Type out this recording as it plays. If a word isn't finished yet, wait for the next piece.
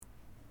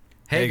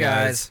Hey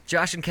guys,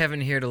 Josh and Kevin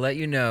here to let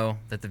you know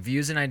that the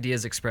views and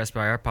ideas expressed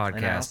by our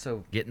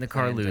podcast, Get in the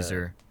Car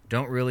Loser,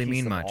 don't really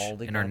mean much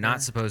and are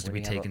not supposed to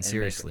be taken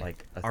seriously.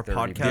 Our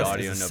podcast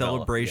is a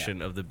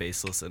celebration of the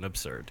baseless and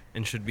absurd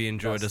and should be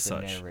enjoyed as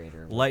such.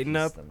 Lighten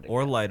up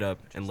or light up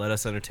and let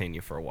us entertain you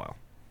for a while.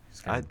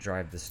 I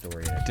drive the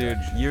story. Dude,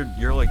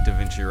 you're like Da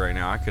Vinci right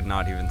now. I could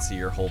not even see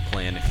your whole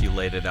plan if you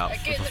laid it out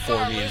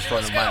before me in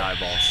front of my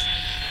eyeballs.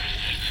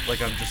 Like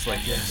I'm just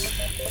like, yes.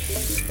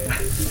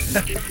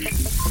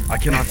 I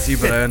cannot see,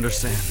 but I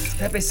understand. It's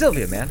Pepe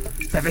Sylvia, man.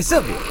 It's Pepe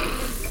Sylvia.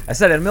 I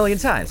said it a million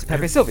times.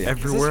 Pepe Sylvia.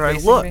 Everywhere I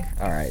look.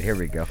 All right, here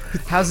we go.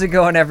 How's it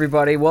going,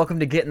 everybody? Welcome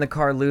to Get in the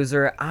Car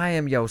Loser. I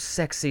am your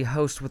sexy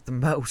host with the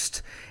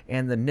most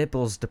and the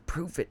nipples to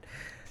prove it.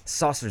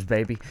 Saucers,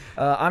 baby.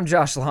 I'm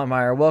Josh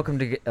Lawmeyer. Welcome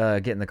to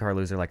Get in the Car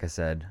Loser, like I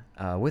said.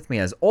 With me,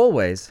 as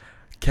always,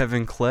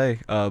 Kevin Clay,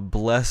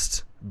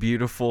 blessed,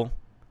 beautiful,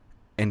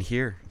 and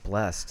here.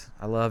 Blessed.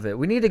 I love it.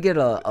 We need to get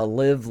a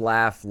live,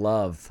 laugh,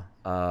 love,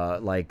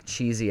 like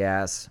cheesy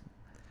ass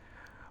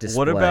display.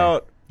 What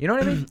about? You know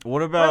what I mean?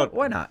 What about?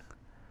 Why not?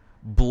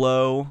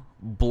 Blow,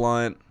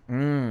 blunt.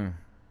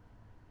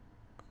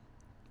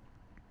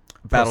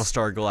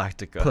 Battlestar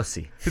Galactica.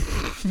 Pussy.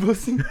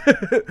 Pussy.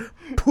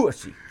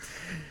 Pussy.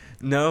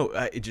 No,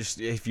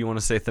 just if you want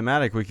to say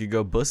thematic, we could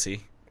go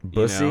bussy.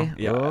 Bussy? You know?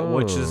 Yeah, Oh.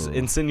 which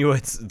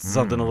insinuates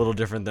something a little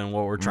different than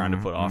what we're trying to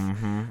put off.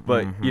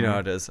 But you know how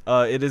it is.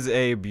 It is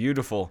a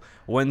beautiful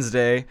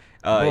Wednesday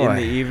in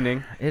the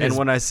evening. And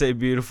when I say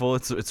beautiful,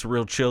 it's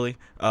real chilly.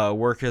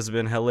 Work has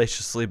been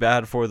hellaciously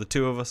bad for the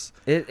two of us.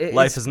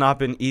 Life has not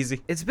been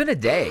easy. It's been a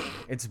day.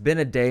 It's been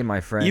a day,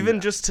 my friend.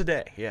 Even just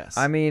today, yes.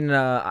 I mean,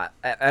 at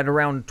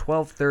around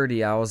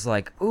 12:30, I was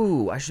like,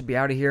 ooh, I should be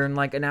out of here in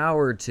like an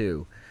hour or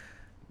two.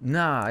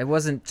 Nah, it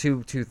wasn't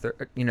 2, 3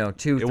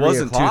 It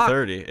wasn't o'clock.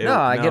 2:30. No,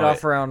 I get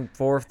off around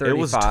 4:35. It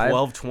was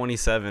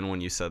 12:27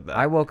 when you said that.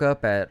 I woke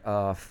up at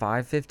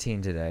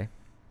 5:15 today.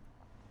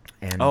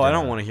 And, I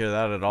don't want to hear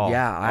that at all.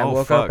 Yeah, I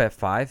woke up at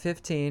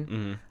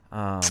 5:15.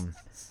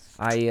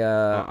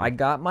 I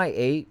got my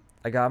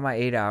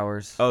 8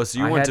 hours. Oh, so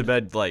you went to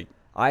bed like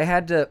I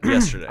had to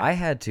yesterday. I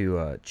had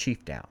to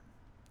chief down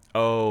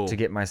to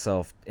get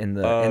myself in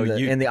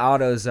the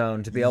auto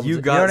zone to be able to.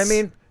 You know what I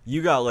mean?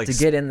 You got like to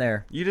get in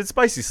there. You did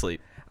spicy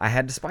sleep. I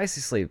had to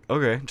spicy sleep.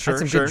 Okay, sure.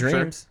 Had some good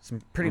dreams.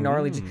 Some pretty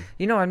gnarly.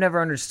 You know, I've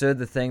never understood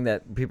the thing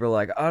that people are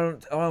like, I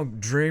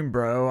don't dream,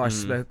 bro. I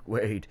smoke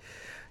weed.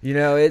 You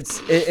know,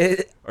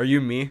 it. Are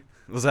you me?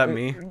 Was that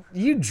me?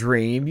 You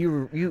dream.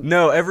 You.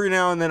 No, every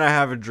now and then I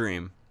have a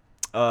dream,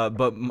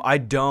 but I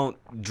don't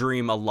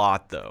dream a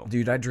lot though.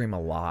 Dude, I dream a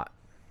lot.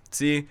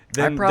 See,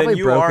 then probably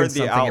you are the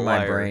something outlier. in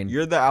my brain.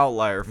 You're the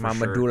outlier for my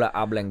sure. medulla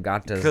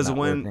oblongata is not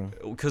working.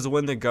 Because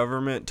when the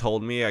government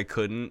told me I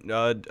couldn't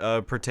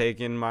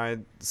partake in my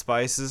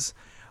spices,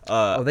 they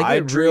get I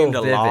dreamed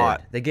real a vivid.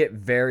 lot. They get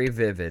very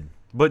vivid.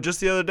 But just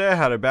the other day I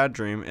had a bad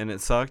dream and it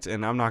sucked.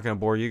 And I'm not gonna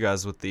bore you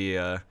guys with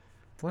the.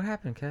 What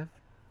happened, Kev?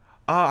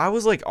 I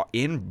was like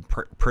in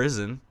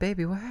prison.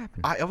 Baby, what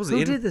happened?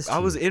 Who did this to I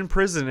you? was in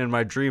prison in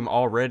my dream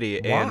already.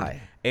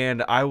 Why?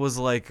 And I was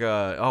like,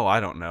 I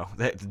don't know.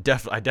 I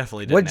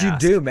definitely didn't. What'd you ask.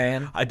 do,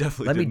 man? I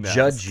definitely Let didn't me ask.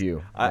 judge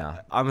you.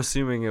 I'm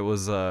assuming it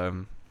was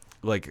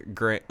like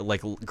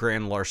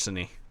grand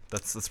larceny.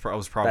 That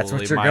was probably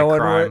what you're my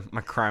going crime. with?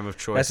 My crime of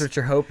choice. That's what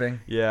you're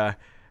hoping. Yeah.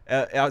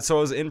 So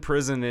I was in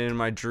prison, and in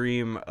my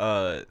dream,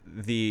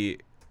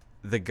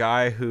 the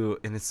guy who,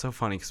 and it's so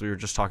funny because we were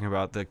just talking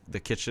about the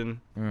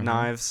kitchen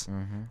knives,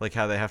 like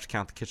how they have to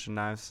count the kitchen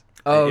knives.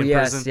 Oh in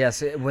yes, prison.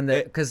 yes.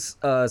 Because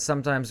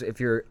sometimes if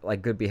you're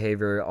like good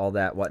behavior, all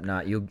that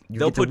whatnot, you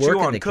They'll get to put work you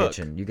in on the cook.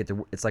 kitchen. You get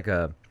to. It's like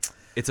a.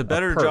 It's a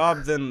better perk.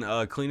 job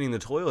than cleaning the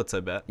toilets, I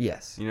bet.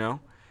 Yes. You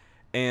know,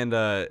 and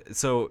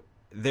so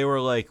we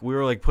were like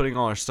putting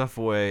all our stuff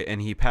away,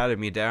 and he patted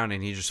me down,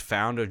 and he just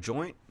found a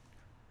joint.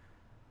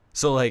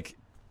 So like,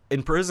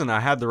 in prison, I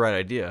had the right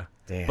idea,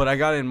 but I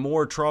got in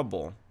more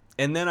trouble.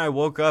 And then I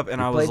woke up and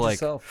I was like,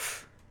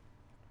 yourself.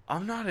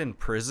 I'm not in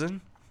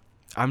prison.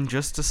 I'm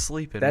just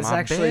asleep in That's my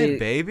actually, bed,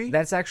 baby.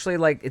 That's actually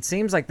like, it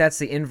seems like that's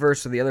the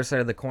inverse of the other side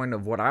of the coin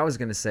of what I was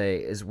going to say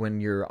is when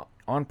you're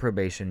on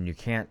probation, you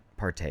can't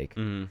partake.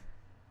 Mm-hmm.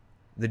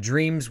 The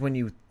dreams when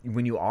you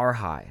are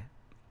high.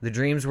 The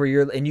dreams where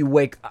you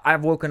wake.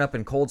 I've woken up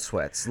in cold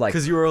sweats, like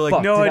because you were like,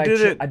 fuck, no, I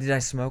didn't. Did I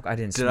smoke? I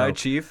didn't. Did smoke. I,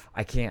 Chief?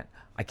 I can't.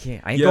 I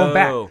ain't going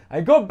back. I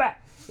ain't going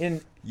back.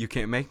 You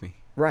can't make me.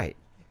 Right.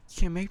 You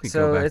can't make me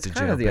So go back it's to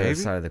kind jail, of the baby. other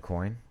side of the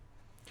coin.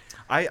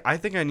 I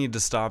think I need to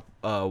stop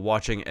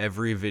watching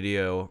every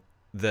video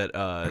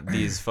that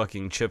these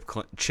fucking clip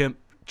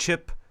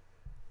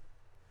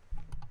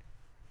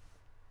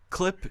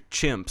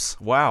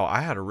chimps. Wow, I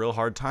had a real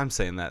hard time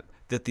saying that.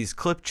 That these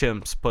clip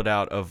chimps put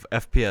out of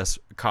FPS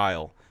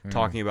Kyle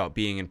talking about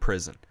being in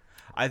prison.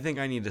 I think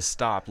I need to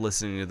stop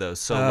listening to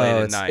those late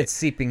at night. It's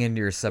seeping into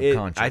your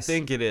subconscious. I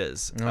think it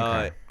is.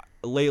 Okay.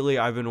 lately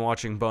I've been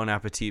watching Bon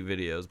Appetit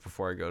videos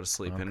before I go to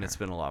sleep, and it's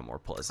been a lot more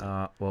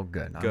pleasant. Well,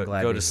 good. I'm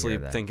glad go to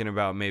sleep thinking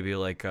about maybe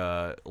like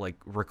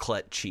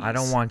raclette cheese. I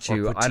don't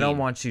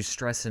want you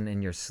stressing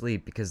in your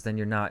sleep, because then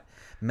you're not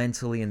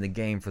mentally in the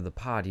game for the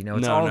pod.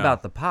 It's all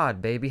about the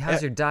pod, baby.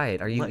 How's your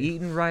diet? Are you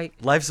eating right?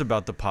 Life's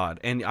about the pod,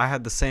 and I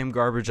had the same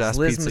garbage ass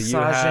Liz pizza you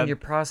had. Massaging your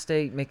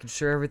prostate, making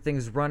sure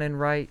everything's running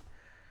right.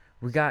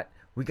 We got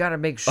to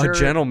make sure. A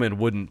gentleman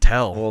wouldn't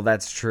tell. Well,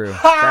 that's true.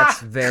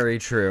 That's very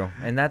true,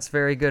 and that's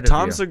very good of you.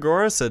 Tom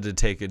Segura said to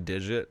take a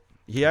digit.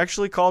 He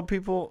actually called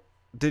people.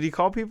 Did he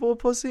call people a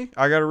pussy?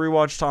 I got to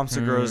rewatch Tom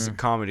Segura's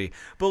comedy.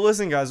 But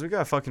listen, guys, we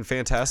got a fucking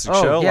fantastic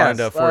show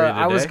lined up for you today.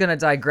 I was gonna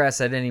digress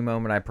at any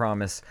moment. I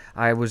promise.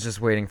 I was just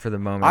waiting for the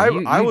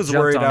moment. I was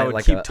worried I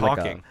would keep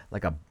talking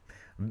like a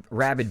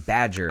rabid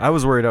badger. I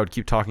was worried I would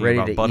keep talking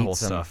about butthole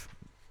stuff.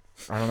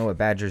 I don't know what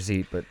badgers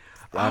eat, but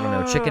I don't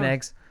know, chicken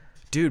eggs.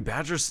 Dude,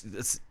 badgers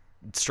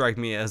strike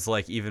me as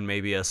like even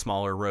maybe a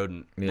smaller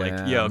rodent. Yeah,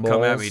 like, yo, moles.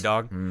 come at me,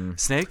 dog.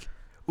 Snake?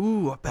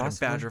 Ooh, I bet a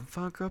badger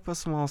fuck up a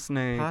small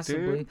snake.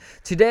 Possibly. Dude.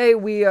 Today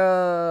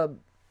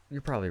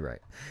you're probably right.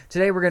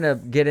 Today we're gonna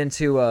get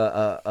into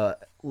a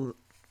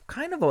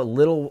kind of a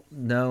little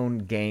known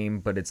game,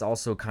 but it's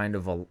also kind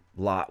of a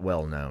lot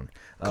well known.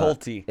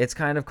 Culty. It's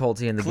kind of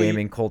culty in the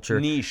gaming culture.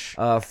 Niche.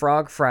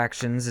 Frog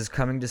Fractions is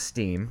coming to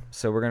Steam,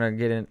 so we're gonna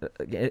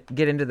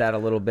get into that a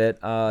little bit.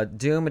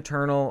 Doom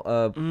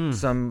Eternal.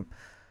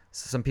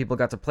 Some people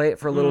got to play it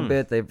for a little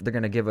bit. They're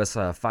gonna give us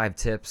 5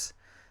 tips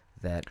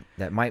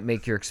that might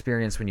make your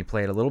experience when you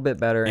play it a little bit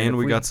better. And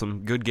we got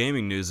some good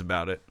gaming news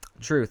about it.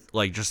 Truth.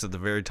 Like just at the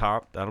very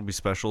top, that'll be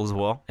special as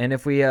well. And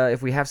if we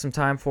have some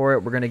time for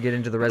it, we're gonna get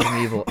into the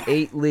Resident Evil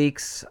 8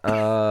 leaks.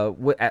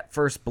 At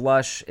first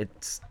blush,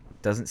 it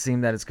doesn't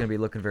seem that it's gonna be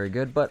looking very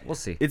good, but we'll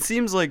see. It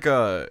seems like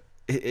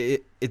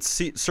it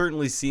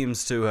certainly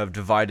seems to have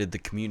divided the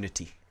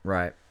community,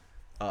 right?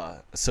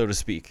 So to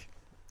speak.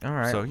 All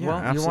right. So yeah, well,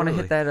 absolutely. You want to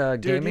hit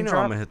that Dude, gaming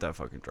drop? I'm gonna hit that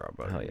fucking drop,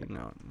 buddy. Hell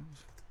yeah.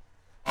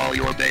 All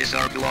your base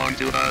are belong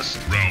to us.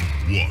 Round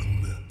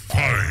 1,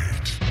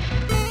 fight!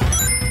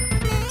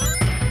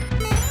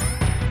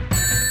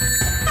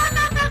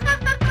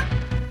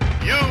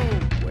 You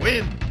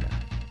win.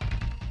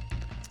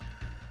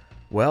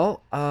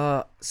 Well,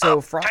 so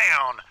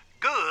Uptown,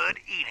 good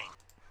eating.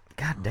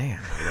 God damn,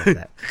 I love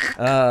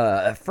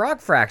that. Frog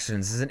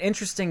Fractions is an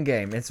interesting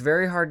game. It's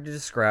very hard to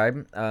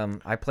describe.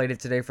 I played it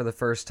today for the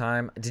first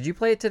time. Did you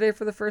play it today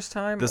for the first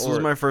time? This was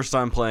my first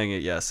time playing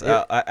it, yes.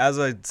 As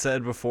I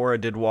said before, I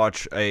did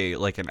watch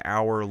an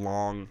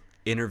hour-long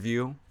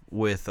interview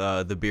with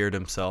the Beard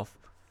himself,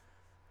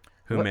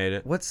 who made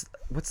it. What's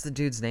the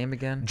dude's name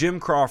again? Jim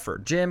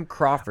Crawford. Jim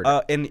Crawford.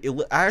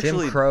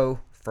 Jim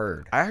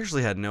Crowford. I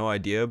actually had no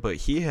idea, but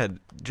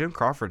Jim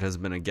Crawford has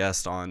been a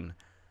guest on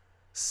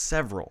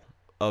several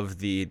of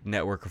the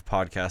network of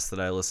podcasts that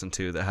I listen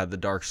to that had the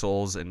Dark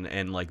Souls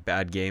and like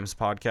bad games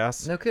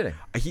podcasts. No kidding.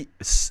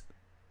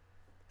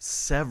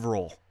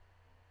 Several.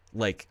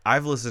 Like,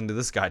 I've listened to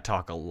this guy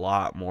talk a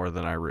lot more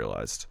than I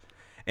realized.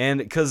 And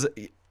because,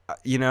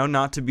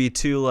 not to be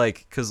too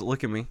because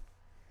look at me.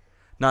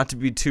 Not to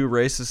be too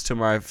racist to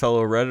my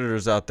fellow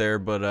Redditors out there,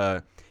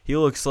 but he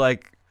looks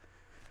like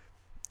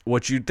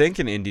what you'd think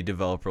an indie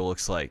developer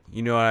looks like.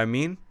 You know what I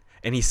mean?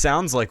 And he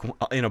sounds like,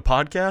 in a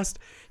podcast,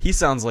 he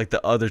sounds like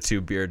the other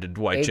two bearded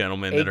white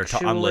gentlemen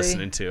that I'm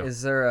listening to.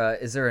 Is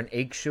there an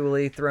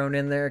actually thrown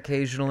in there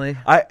occasionally?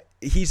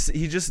 He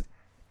sounds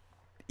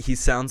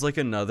like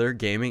another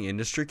gaming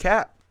industry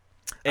cat.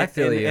 I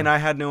feel you. And I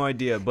had no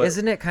idea. But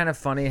isn't it kind of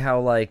funny how,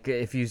 like,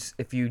 if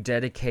you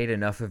dedicate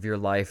enough of your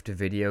life to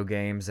video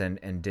games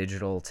and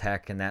digital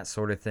tech and that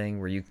sort of thing,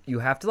 where you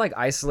have to like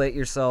isolate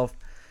yourself.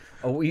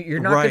 Oh, you're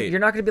not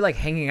going to be like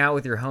hanging out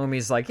with your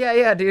homies like,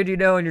 yeah, dude, and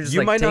you're just you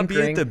like might tinkering.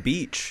 not be at the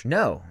beach.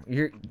 No,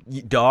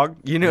 dog.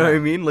 You know what I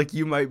mean? Like,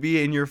 you might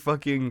be in your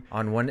fucking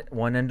on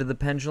one end of the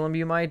pendulum.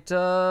 You might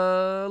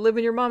live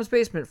in your mom's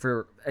basement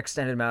for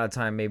extended amount of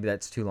time. Maybe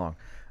that's too long.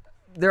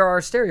 There are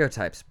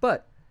stereotypes,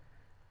 but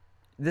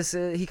this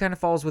he kind of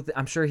falls with.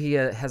 I'm sure he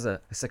has a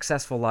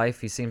successful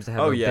life. He seems to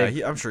have.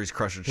 I'm sure he's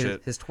crushing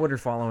shit. His Twitter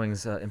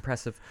following's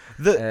impressive.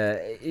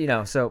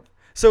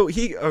 So Frog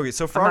Fractions is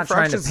free. I'm not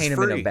trying to paint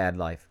him in a bad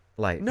light.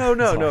 No,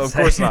 of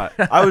course not.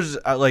 I was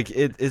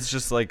it's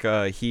just like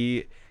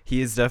he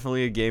is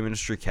definitely a game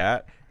industry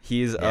cat.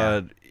 He's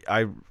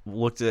I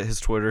looked at his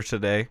Twitter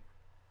today.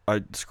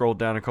 I scrolled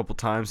down a couple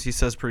times. He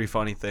says pretty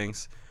funny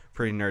things,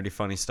 pretty nerdy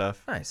funny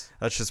stuff. Nice.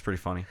 That's just pretty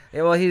funny.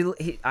 Yeah, well,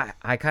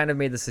 I kind of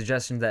made the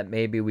suggestion that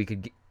maybe we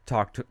could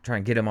try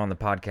and get him on the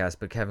podcast,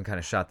 but Kevin kind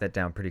of shot that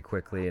down pretty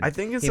quickly. And I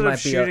think instead of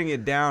shooting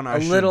it down,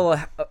 little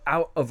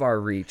out of our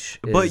reach.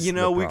 But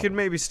we could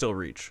maybe still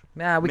reach.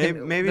 Yeah,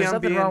 maybe there's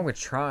nothing wrong with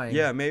trying.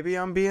 Yeah, maybe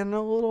I'm being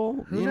a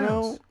little. Who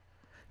knows?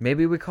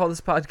 Maybe we call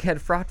this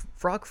podcast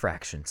Frog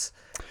Fractions,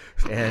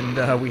 and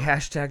we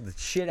hashtag the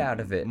shit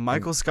out of it.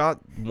 Michael Scott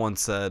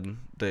once said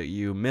that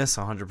you miss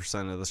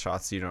 100% of the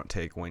shots you don't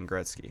take, Wayne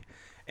Gretzky,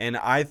 and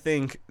I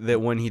think that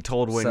when he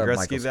told Wayne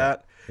Gretzky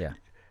that. Yeah.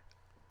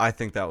 I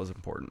think that was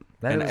important,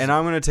 and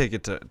I'm going to take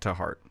it to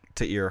heart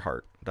to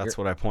Earhart. That's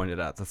what I pointed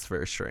at. That's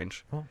very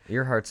strange. Well,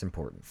 Earhart's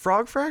important.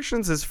 Frog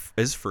Fractions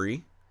is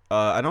free.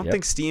 I don't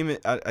think Steam.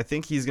 I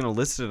think he's gonna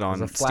list it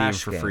on Steam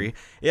for free.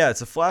 Yeah,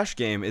 it's a Flash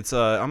game. It's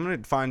I'm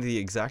gonna find the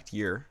exact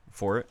year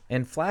for it.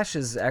 And Flash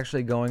is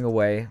actually going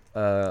away.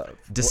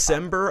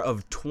 December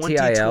of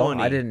 2020.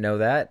 TIL. I didn't know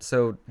that.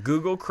 So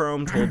Google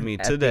Chrome told me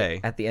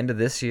today. At the end of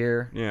this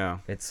year. Yeah.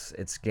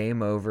 It's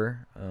game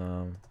over.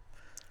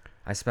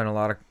 I spent a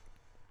lot of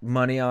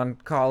money on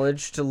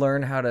college to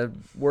learn how to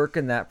work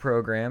in that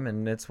program,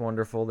 and it's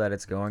wonderful that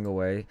it's going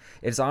away.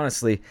 It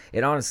honestly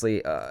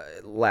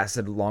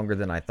lasted longer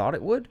than I thought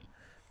it would.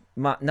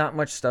 Not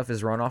much stuff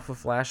is run off of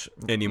Flash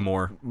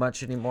anymore.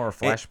 Or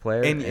Flash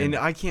Player. And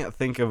I can't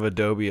think of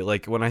Adobe.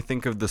 Like when I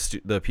think of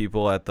the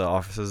people at the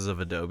offices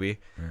of Adobe,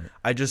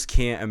 I just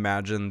can't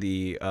imagine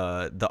the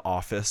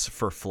office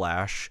for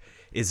Flash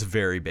is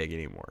very big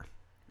anymore.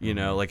 You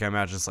know, like I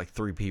imagine it's like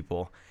 3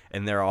 people,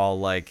 and they're all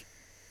like.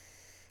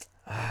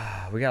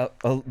 We got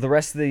the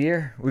rest of the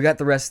year.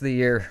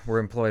 We're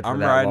employed for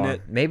that long.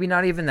 Maybe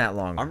not even that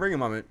long. I'm bringing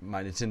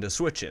my Nintendo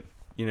Switch in.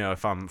 You know,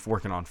 if I'm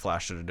working on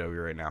Flash at Adobe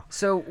right now.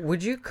 So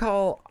would you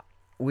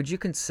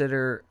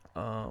consider,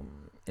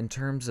 in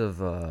terms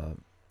of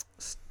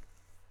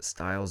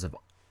substyles of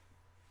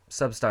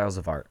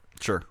art?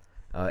 Sure.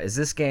 Is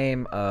this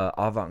game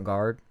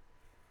avant-garde?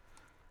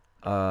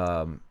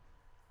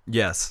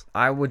 Yes.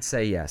 I would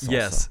say yes. Also.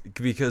 Yes,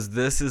 because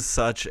this is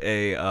such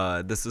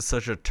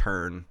a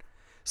turn.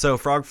 So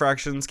Frog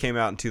Fractions came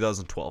out in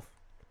 2012.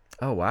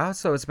 Oh wow!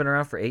 So it's been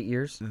around for 8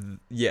 years.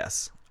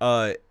 Yes.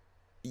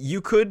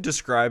 You could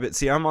describe it.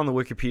 See, I'm on the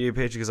Wikipedia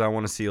page because I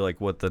want to see like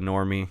what the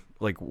normie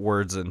like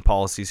words and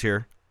policies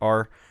here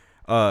are.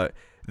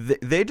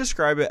 They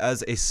describe it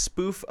as a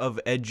spoof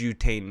of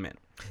edutainment.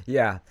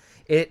 Yeah,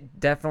 it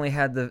definitely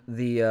had the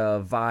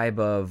vibe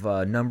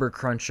of Number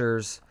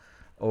Crunchers,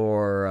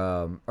 or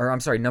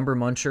I'm sorry, Number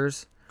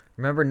Munchers.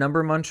 Remember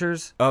Number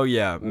Munchers? Oh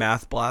yeah,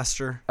 Math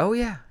Blaster. Oh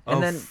yeah,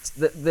 and then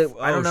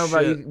I don't know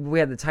about you. We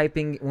had the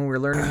typing when we were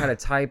learning how to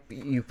type.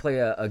 You play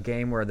a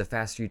game where the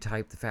faster you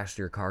type, the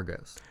faster your car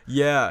goes.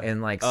 Yeah,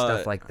 and like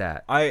stuff like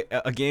that.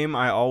 A game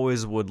I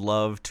always would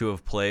love to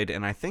have played,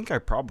 and I think I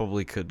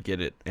probably could get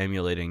it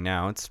emulating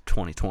now. It's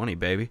 2020,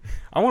 baby.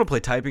 I want to play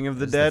Typing of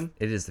the Dead.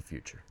 It is the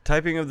future.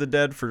 Typing of the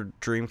Dead for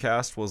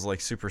Dreamcast was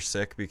like super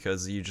sick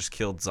because you just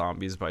killed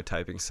zombies by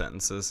typing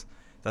sentences.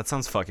 That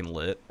sounds fucking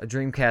lit. A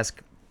Dreamcast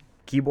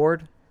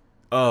keyboard?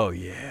 Oh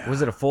yeah.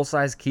 Was it a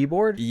full-size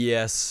keyboard?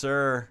 Yes,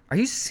 sir. Are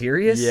you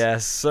serious?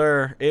 Yes,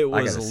 sir. It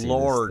was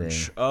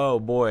large. Oh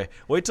boy.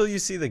 Wait till you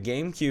see the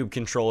GameCube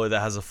controller that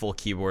has a full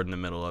keyboard in the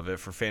middle of it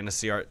for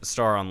Phantasy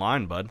Star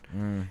Online, bud.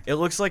 It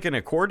looks like an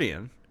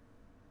accordion.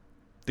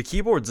 The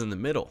keyboard's in the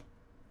middle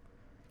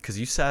cuz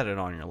you sat it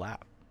on your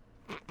lap.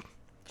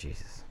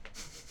 Jesus.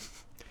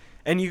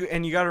 And you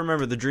got to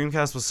remember the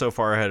Dreamcast was so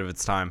far ahead of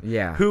its time.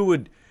 Yeah. Who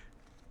would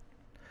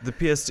the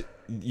PS2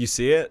 You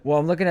see it? Well,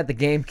 I'm looking at the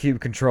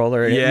GameCube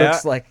controller, and it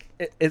looks like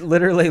it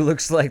literally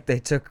looks like they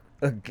took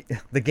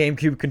the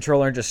GameCube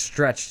controller and just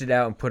stretched it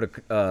out and put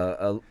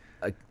a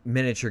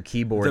miniature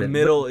keyboard. The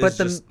middle is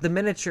just the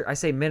miniature. I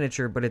say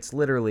miniature, but it's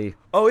literally.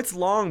 Oh, it's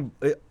long.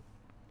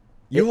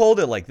 You hold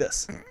it like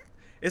this.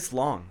 It's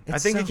long. I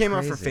think it came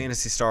out for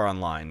Phantasy Star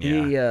Online.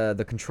 Yeah.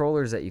 The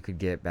controllers that you could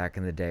get back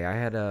in the day. I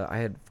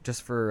had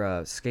just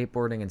for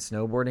skateboarding and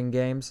snowboarding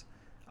games.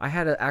 I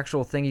had an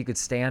actual thing you could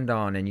stand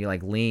on and you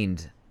like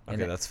leaned.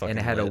 Okay, that's fucking And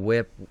it had lit. a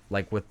whip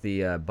like with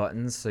the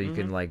buttons, so you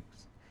can like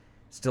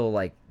still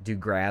like do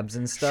grabs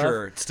and stuff.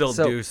 Sure, still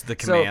do the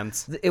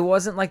commands. So it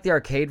wasn't like the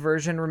arcade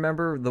version.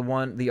 Remember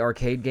the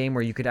arcade game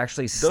where you could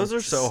actually those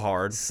are so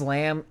hard.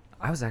 Slam.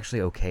 I was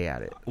actually okay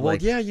at it. Well,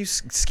 yeah, you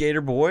skater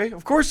boy.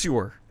 Of course you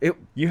were.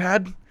 You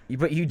had.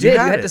 But you did. You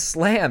had to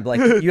slam. Like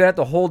you had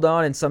to hold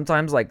on and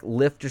sometimes like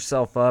lift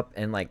yourself up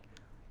and like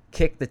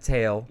kick the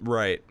tail.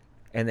 Right.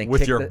 And then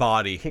with your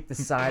body, kick the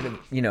side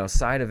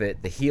of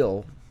it, the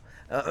heel.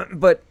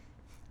 But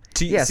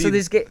so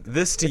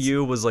this to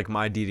you was like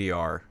my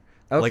DDR.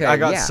 Okay, like I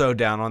got so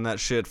down on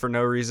that shit for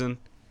no reason.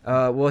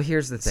 Well,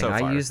 here's the thing. So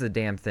I used the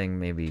damn thing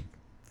maybe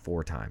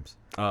 4 times.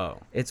 Oh,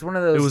 it's one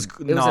of those. It was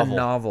a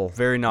novel,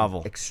 very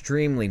novel,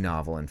 extremely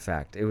novel. In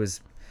fact, it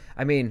was.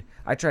 I mean,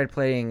 I tried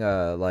playing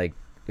like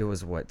it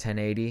was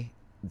 1080,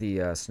 the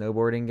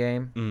snowboarding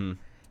game,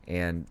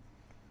 and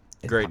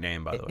great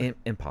name by the way.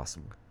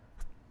 Impossible.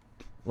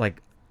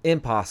 Like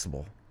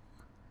impossible.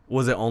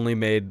 Was it only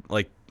made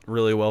like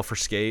really well for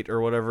skate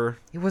or whatever?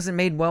 It wasn't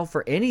made well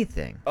for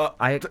anything.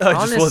 I honestly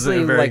just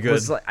wasn't very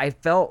good. I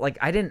felt like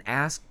I didn't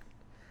ask.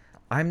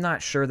 I'm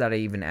not sure that I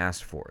even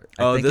asked for it.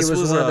 I think this it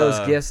was one of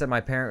those gifts that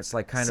my parents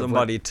like kind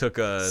somebody of took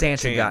a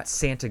Santa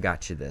chance.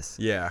 got you this.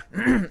 Yeah.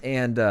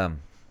 And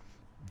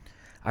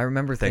I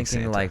remember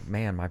thinking Santa. like,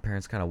 man, my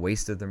parents kind of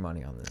wasted their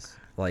money on this.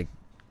 Like,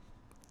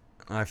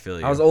 I feel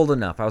you. I was old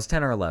enough. I was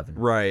 10 or 11.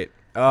 Right.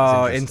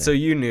 Oh, and so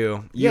you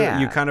knew. Yeah.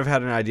 You kind of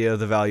had an idea of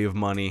the value of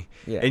money.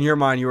 Yeah. In your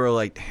mind, you were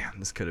like, damn,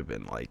 this could have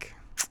been like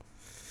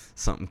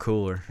something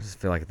cooler. I just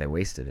feel like they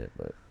wasted it,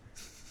 but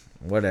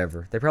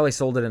whatever. They probably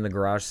sold it in the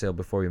garage sale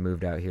before we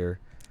moved out here.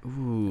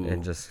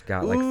 and just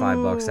got like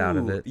 $5 out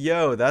of it.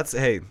 Yo, that's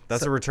a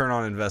return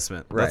on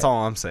investment. Right. That's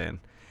all I'm saying.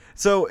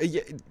 So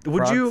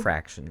would Frog you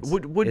Fractions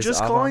would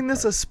just calling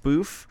this a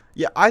spoof?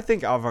 Yeah, I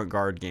think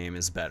Avant-Garde Game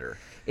is better.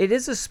 It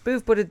is a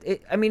spoof, but it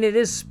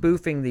is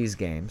spoofing these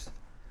games,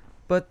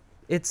 but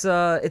it's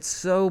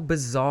so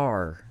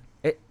bizarre.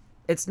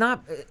 It's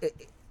not.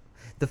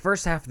 The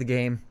first half of the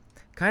game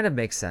kind of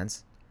makes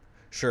sense.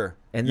 Sure.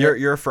 And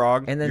you're a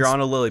frog. And then you're on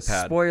a lily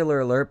pad.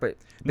 Spoiler alert, but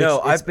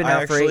it's been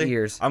out for 8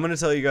 years. I'm going to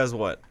tell you guys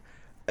what.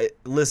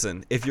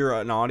 Listen, if you're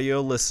an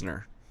audio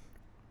listener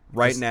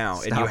right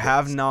now and you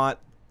have not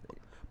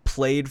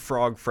played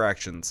Frog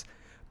Fractions,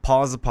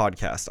 pause the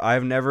podcast.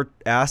 I've never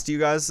asked you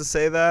guys to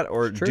say that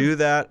or do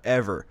that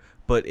ever.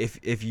 But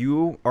if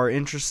you are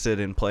interested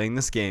in playing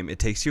this game, it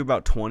takes you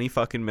about 20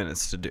 fucking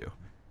minutes to do.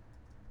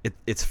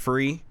 It's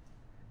free.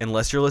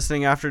 Unless you're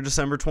listening after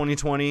December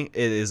 2020, it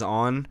is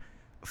on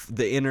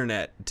the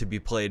internet to be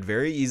played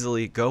very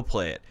easily. Go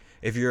play it.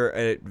 If you're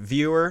a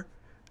viewer,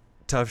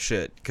 tough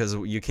shit, because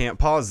you can't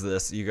pause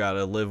this. You got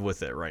to live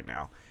with it right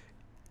now.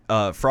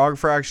 Frog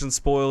Fraction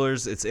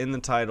spoilers. It's in the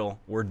title.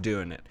 We're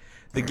doing it.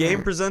 The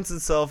game presents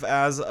itself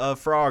as a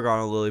frog on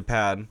a lily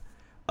pad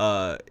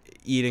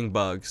eating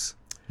bugs.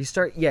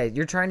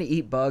 You're trying to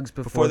eat bugs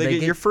before they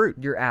get your fruit.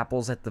 Your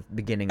apples at the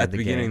beginning of the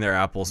game. At the beginning, they're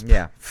apples.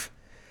 Yeah.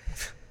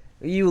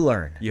 You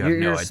learn. You're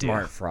no idea.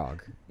 Smart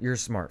frog. You're a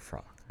smart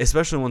frog.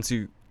 Especially once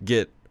you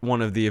get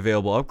one of the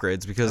available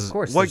upgrades, because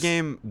what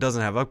game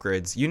doesn't have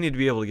upgrades? You need to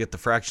be able to get the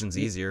fractions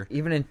easier.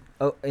 Even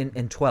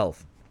in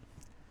 12.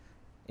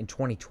 In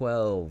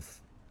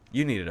 2012.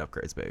 You needed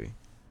upgrades, baby.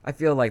 I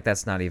feel like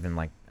that's not even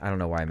like, I don't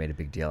know why I made a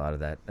big deal out of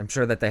that. I'm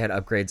sure that they had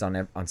upgrades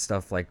on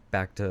stuff like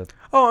back to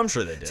I'm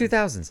sure they did.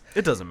 2000s.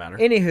 It doesn't matter.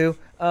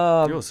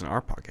 Anywho, you listen to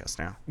our podcast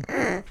now.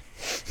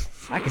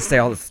 I can say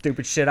all the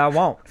stupid shit I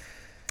want.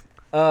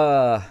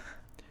 So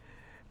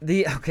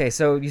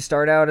you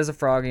start out as a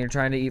frog and you're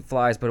trying to eat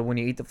flies, but when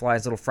you eat the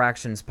flies, little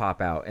fractions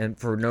pop out, and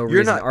for no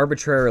reason,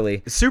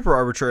 arbitrarily. Super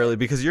arbitrarily,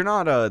 because you're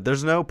not.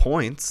 There's no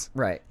points.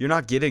 Right. You're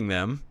not getting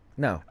them.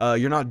 No.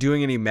 You're not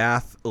doing any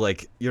math.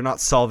 Like, you're not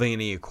solving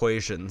any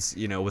equations.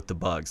 With the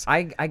bugs.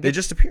 They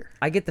just appear.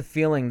 I get the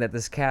feeling that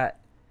this cat,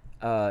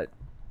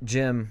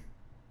 Jim.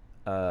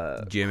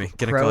 Jimmy.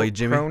 Can I call you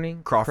Jimmy?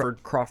 Croning? Crawford.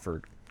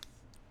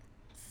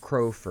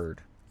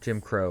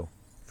 Jim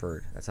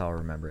Crowford. That's how I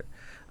remember it.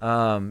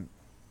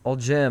 Old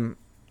Jim,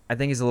 I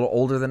think he's a little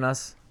older than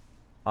us,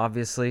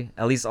 obviously.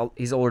 At least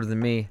he's older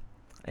than me.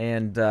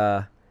 And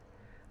I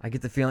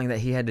get the feeling that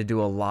he had to do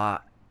a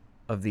lot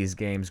of these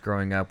games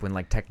growing up when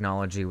like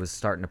technology was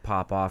starting to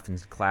pop off in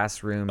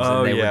classrooms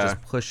and they were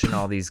just pushing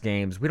all these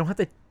games. We don't have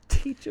to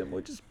teach them.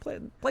 We'll just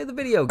play the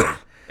video game.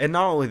 And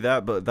not only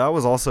that, but that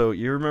was also,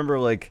 you remember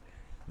like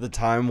the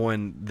time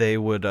when they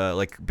would,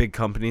 like big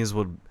companies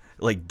would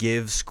like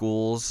give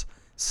schools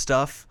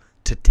stuff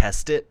to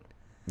test it.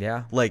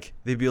 Yeah. Like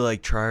they'd be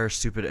like, try our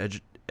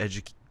stupid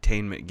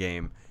edutainment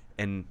game,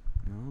 and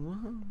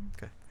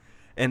okay.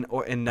 And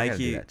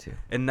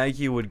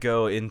Nike would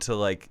go into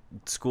like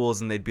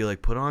schools and they'd be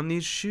like, put on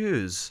these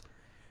shoes.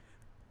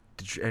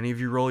 Did any of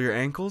you roll your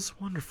ankles?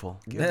 Wonderful.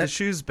 Give the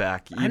shoes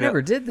back. I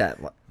never did that.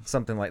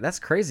 Something like that's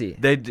crazy.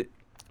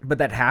 But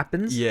that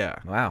happens. Yeah.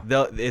 Wow.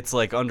 It's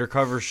like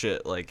undercover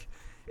shit. Like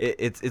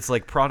it's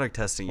like product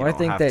testing. Well, I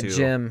think that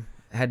Jim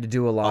had to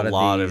do a lot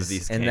of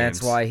these and games.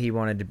 That's why he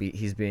wanted to be.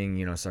 He's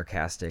being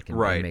sarcastic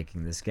and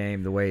making this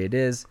game the way it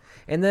is.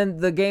 And then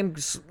the game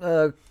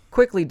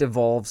quickly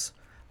devolves.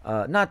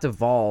 Not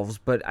devolves,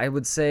 but I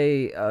would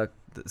say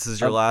this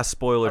is your last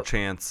spoiler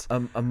chance.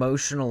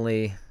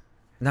 Emotionally,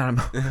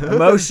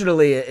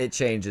 emotionally, it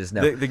changes.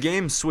 No, the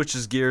game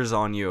switches gears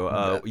on you.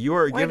 You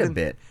are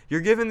given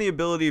You're given the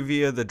ability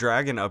via the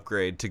dragon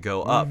upgrade to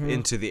go up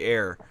into the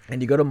air,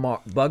 and you go to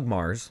Bug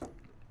Mars.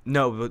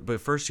 No,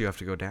 but first you have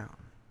to go down.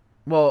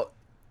 Well,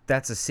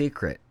 that's a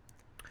secret.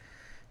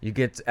 You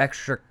get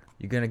extra.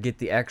 You're gonna get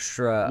the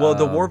extra. Well,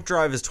 the warp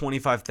drive is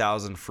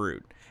 25,000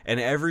 fruit, and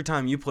every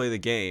time you play the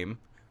game,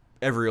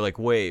 every like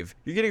wave,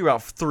 you're getting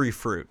about 3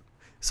 fruit.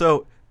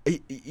 So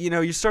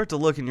you start to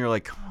look and you're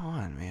like, come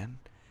on, man.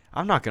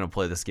 I'm not gonna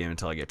play this game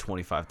until I get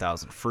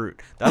 25,000 fruit.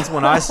 That's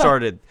when I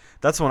started.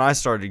 That's when I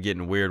started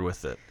getting weird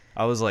with it.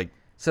 I was like,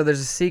 so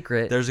there's a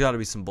secret. There's got to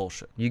be some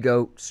bullshit. You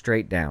go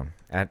straight down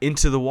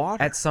into the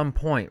water at some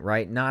point,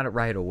 right? Not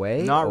right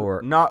away.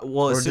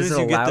 Well, as soon as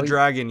you get the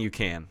dragon, you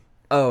can.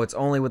 Oh, it's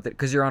only with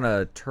because you're on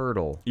a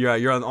turtle. Yeah,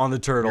 you're on the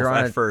turtle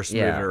at first.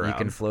 Yeah, moving around. You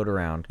can float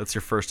around. That's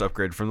your first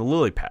upgrade from the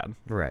lily pad.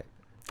 Right.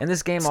 And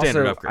this game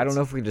Standard also, upgrades. I don't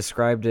know if we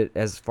described it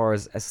as far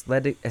as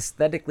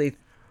aesthetically.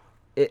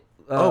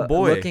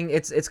 Looking,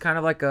 it's kind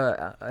of like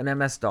an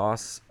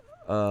MS-DOS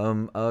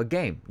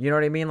game. You know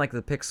what I mean? Like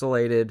the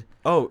pixelated.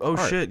 Oh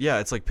shit! Yeah,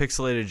 it's like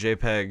pixelated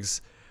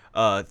JPEGs.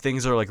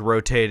 Things are like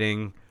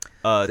rotating,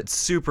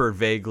 super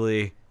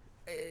vaguely.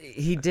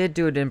 He did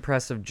do an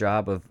impressive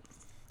job of.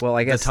 Well,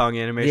 I guess the tongue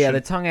animation. Yeah,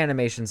 the tongue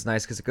animation's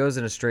nice because it goes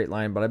in a straight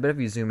line. But I bet if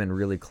you zoom in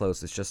really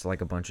close, it's just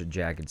like a bunch of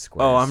jagged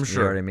squares. Oh, I'm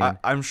sure. You know what I mean?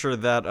 I'm sure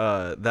that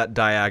that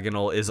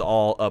diagonal is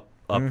all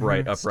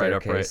upright,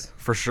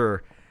 for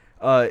sure.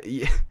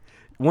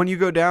 When you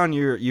go down,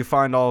 you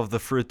find all of the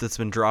fruit that's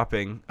been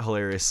dropping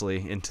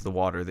hilariously into the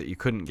water that you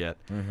couldn't get,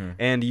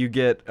 and you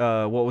get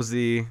what was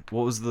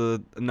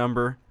the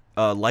number?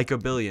 Like a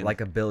billion.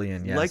 Like a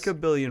billion, yes. Like a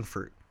billion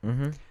fruit.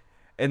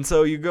 And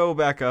so you go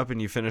back up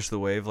and you finish the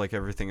wave like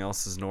everything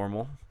else is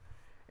normal,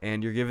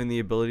 and you're given the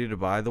ability to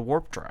buy the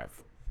warp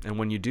drive. And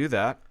when you do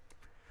that,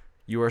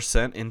 you are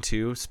sent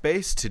into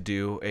space to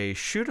do a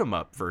shoot 'em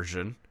up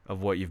version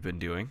of what you've been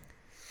doing.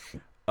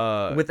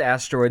 With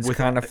asteroids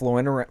kind of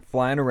flying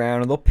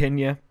around, and they'll pin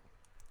you.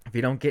 If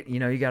you don't get,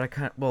 you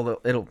gotta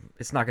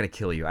it's not gonna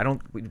kill you.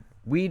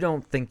 We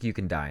don't think you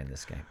can die in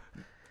this game.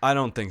 I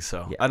don't think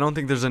so. Yeah. I don't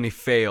think there's any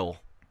fail.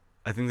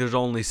 I think there's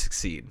only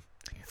succeed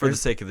for the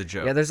sake of the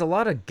joke. Yeah, there's a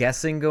lot of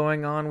guessing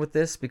going on with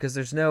this because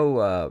there's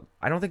no.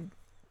 I don't think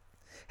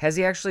has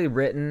he actually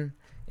written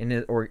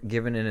or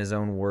given in his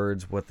own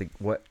words what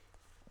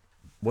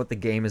the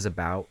game is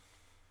about.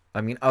 I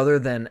mean, other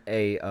than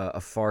a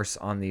farce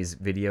on these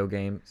video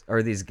games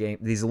or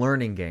these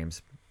learning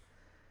games.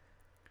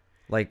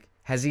 Like,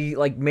 has he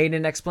made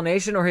an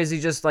explanation, or has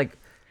he just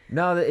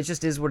no, it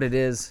just is what it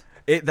is?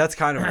 That's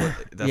kind of what.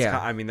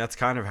 That's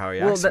kind of how he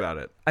acts about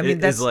it. I mean,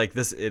 that's like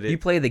this. You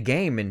play the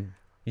game and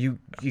you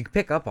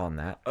pick up on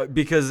that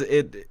because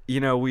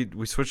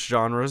we switched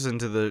genres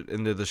into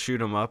the shoot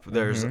 'em up.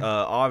 There's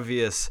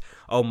obvious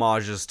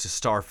homages to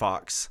Star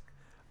Fox.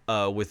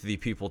 With the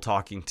people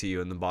talking to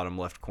you in the bottom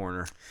left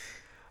corner.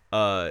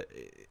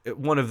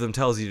 One of them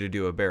tells you to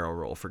do a barrel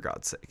roll, for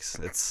God's sakes.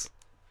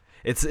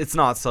 It's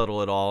not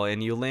subtle at all,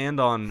 and you land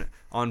on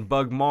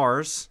Bug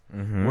Mars,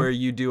 where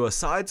you do a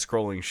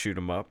side-scrolling shoot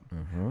 'em up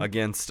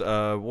against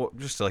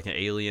just like an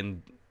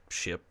alien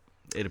ship.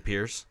 It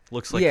appears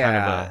looks like kind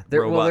of a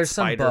robot there's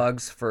spider. Some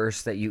bugs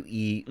first that you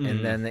eat,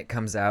 and then it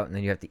comes out, and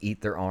then you have to eat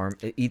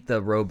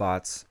the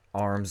robot's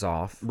arms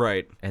off,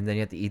 right? And then you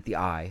have to eat the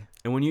eye.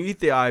 And when you eat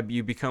the eye,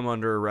 you become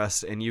under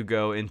arrest, and you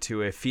go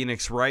into a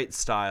Phoenix Wright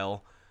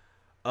style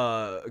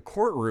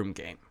courtroom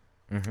game.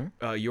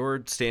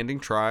 You're standing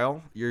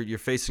trial. You're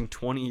facing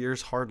 20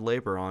 years hard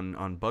labor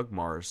on Bug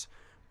Mars,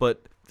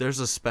 but there's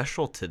a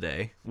special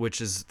today,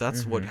 which is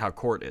how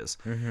court is.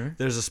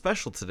 There's a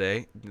special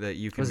today that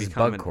you can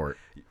become Bug Court.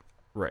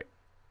 Right.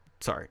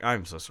 Sorry,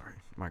 I'm so sorry.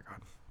 My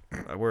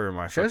God, where am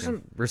I? Show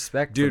some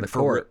respect for the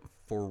court.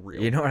 For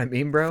real. You know what I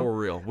mean, bro? For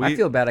real. I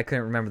feel bad. I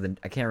can't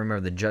remember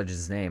the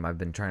judge's name. I've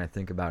been trying to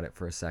think about it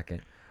for a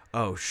second.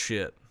 Oh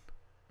shit.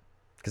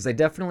 Because they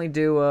definitely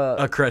do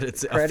a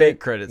fake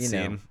credit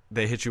scene.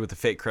 They hit you with a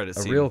fake credit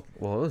scene. It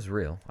was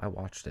real. I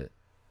watched it.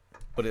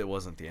 But it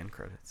wasn't the end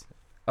credits.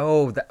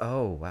 Oh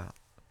wow.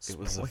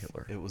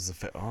 Spoiler. It was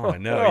I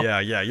know.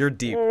 Yeah. You're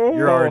deep.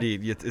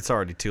 It's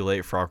already too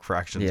late. Frog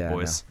Fractions,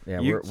 boys.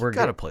 No. Yeah, we're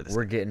gotta play this.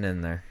 We're getting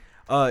in there.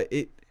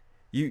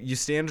 You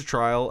stand a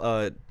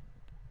trial.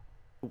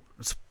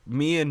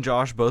 Me and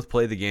Josh both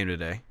played the game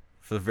today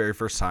for the very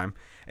first time,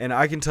 and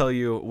I can tell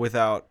you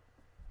without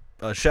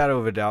a shadow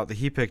of a doubt that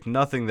he picked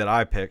nothing that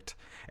I picked,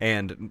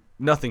 and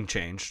nothing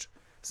changed.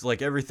 So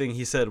like everything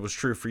he said was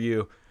true for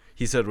you,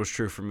 he said was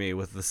true for me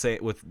with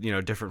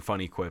different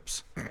funny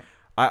quips.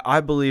 I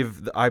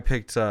believe that I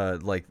picked I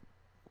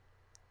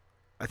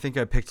think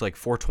I picked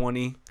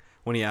 420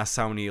 when he asked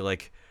how many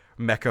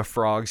mecha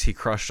frogs he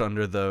crushed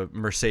under the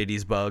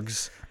Mercedes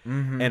bugs,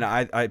 and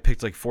I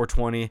picked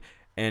 420.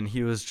 And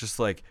he was just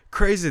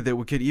crazy that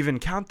we could even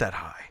count that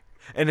high.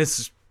 And it's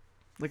just,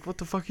 what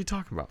the fuck are you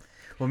talking about?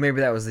 Well,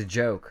 maybe that was the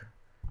joke.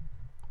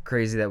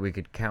 Crazy that we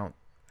could count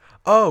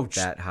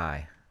that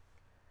high.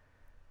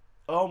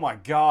 Oh, my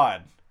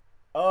God.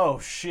 Oh,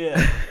 shit.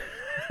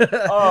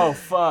 Oh,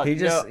 fuck. He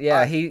just, he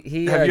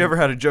Have you ever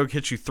had a joke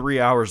hit you 3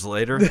 hours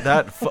later?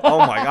 Oh,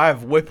 my God, I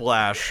have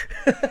whiplash.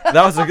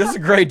 That's a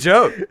great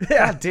joke.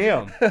 God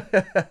damn. Oh,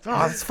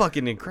 that's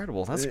fucking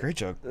incredible. That's a great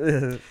joke.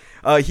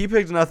 He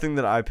picked nothing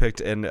that I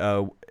picked, and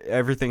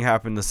everything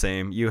happened the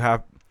same.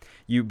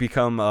 You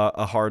become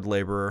a hard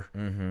laborer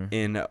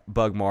in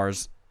Bug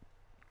Mars.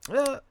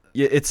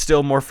 It's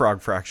still more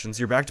Frog Fractions.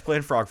 You're back to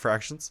playing Frog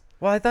Fractions.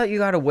 Well, I thought you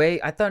got to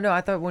wait. I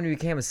thought when you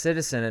became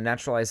a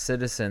naturalized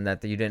citizen,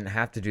 that you didn't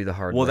have to do the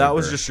hard labor. Well, that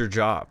was just your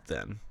job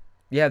then.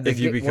 Yeah, if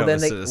you become a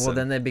citizen. Well,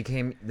 then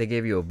they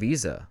gave you a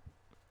visa.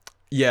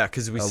 Yeah,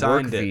 because we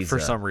signed it for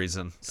some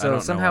reason. So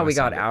somehow we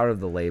got out of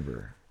the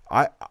labor.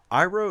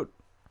 I wrote.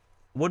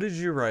 What did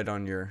you write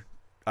on your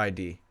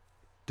ID?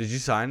 Did you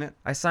sign it?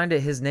 I signed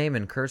it his name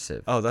in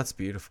cursive. Oh, that's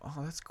beautiful.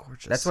 Oh, that's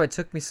gorgeous. That's why it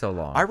took me so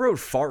long. I wrote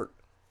fart.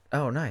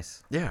 Oh,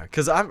 nice. Yeah,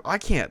 because I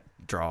can't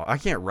draw. I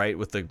can't write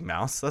with the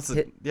mouse. That's his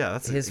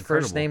incredible.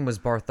 First name was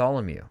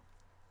Bartholomew.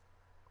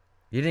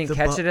 You didn't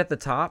catch it at the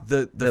top?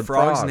 The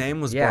frog's name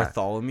was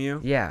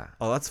Bartholomew? Yeah.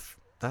 Oh, that's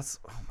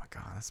oh my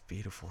God, that's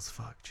beautiful as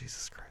fuck.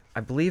 Jesus Christ. I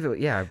believe it.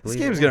 Yeah, I believe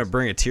this game's gonna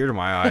bring a tear to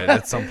my eye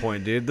at some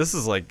point, dude. This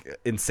is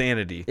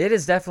insanity. It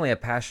is definitely a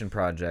passion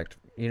project.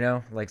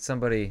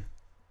 Somebody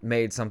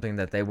made something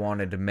that they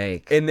wanted to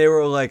make, and they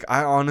were like,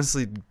 "I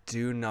honestly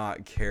do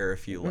not care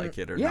if you like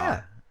it or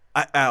not,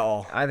 at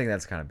all." I think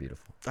that's kind of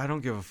beautiful. I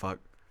don't give a fuck.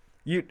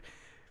 You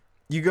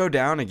You go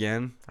down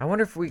again. I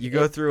wonder if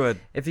go through a...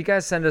 If you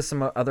guys send us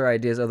some other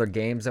ideas, other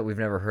games that we've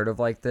never heard of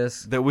like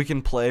this. That we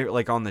can play,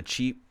 like, on the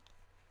cheap.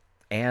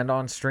 And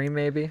on stream,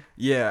 maybe?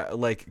 Yeah,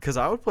 like, because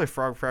I would play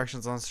Frog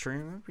Fractions on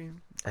stream.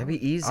 That'd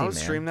be easy, man. I would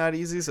stream that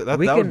easy. So that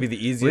would be the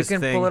easiest thing.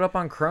 We can pull it up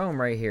on Chrome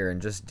right here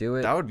and just do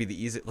it. That would be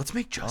the easiest. Let's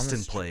make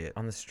Justin play it.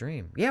 On the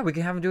stream. Yeah, we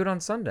can have him do it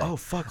on Sunday. Oh,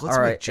 fuck. Let's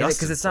make Justin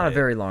because it's not a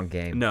very long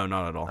game. No,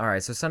 not at all. All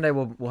right, so Sunday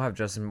we'll have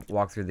Justin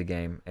walk through the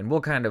game, and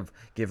we'll kind of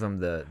give him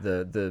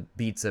the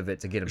beats of it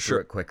to get him through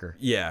it quicker.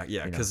 Yeah,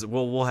 because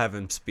we'll have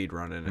him speed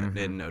run it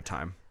in no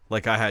time.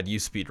 Like I had you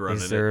speed run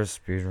it. Is there a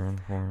speed run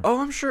for it? Oh,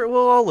 I'm sure.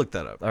 Well, I'll look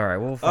that up. All right,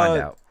 we'll find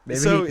out. Maybe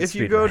so if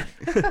you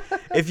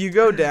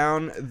go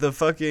down the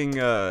fucking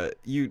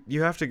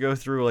you have to go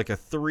through like a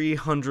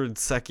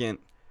 300-second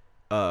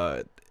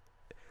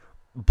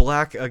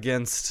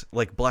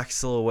black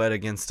silhouette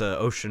against a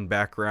ocean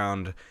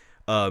background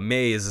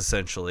maze,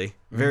 essentially,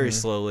 very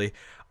slowly.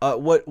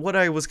 What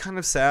I was kind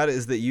of sad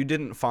is that you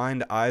didn't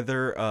find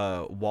either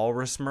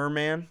Walrus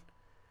Merman.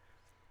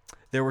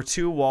 There were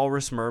 2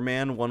 Walrus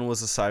Merman. One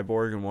was a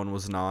cyborg and one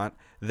was not.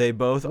 They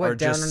both are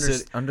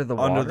just under the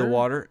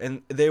water,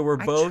 and they were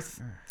both.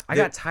 I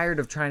got tired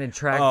of trying to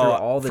track through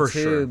all the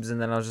tubes,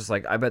 and then I was just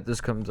like, I bet this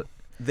comes.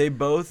 They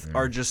both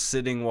are just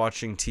sitting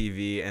watching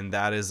TV, and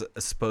that is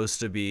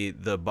supposed to be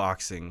the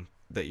boxing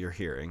that you're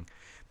hearing,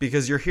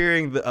 because you're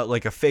hearing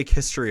like a fake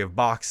history of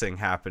boxing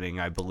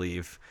happening, I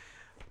believe.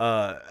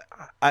 I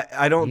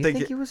don't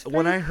think it was fake?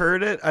 When I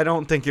heard it, I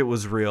don't think it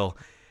was real.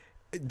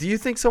 Do you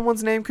think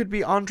someone's name could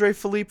be Andre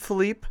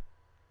Philippe?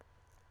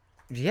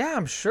 Yeah,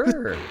 I'm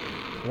sure.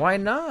 Why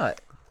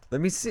not? Let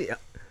me see.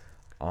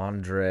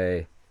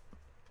 Andre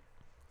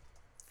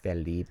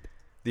Philippe.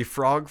 The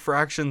Frog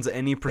Fractions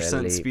any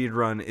percent speed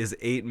run is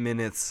 8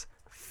 minutes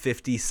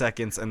 50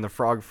 seconds, and the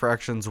Frog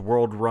Fractions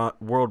world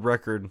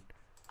record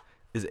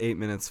is 8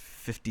 minutes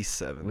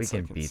 57 seconds. We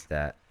can beat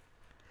that.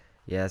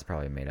 Yeah, that's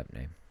probably a made up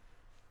name.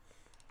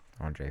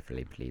 Andre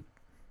Philippe.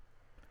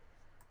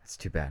 That's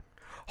too bad.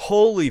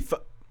 Holy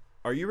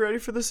Are you ready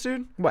for this,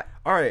 dude? What?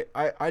 All right,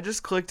 I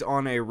just clicked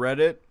on a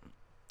Reddit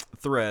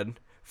thread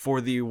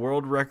for the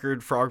world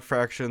record Frog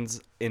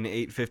Fractions in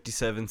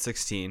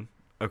 8:57:16.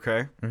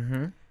 Okay.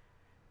 Mm-hmm.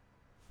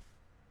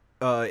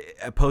 I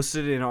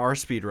posted in our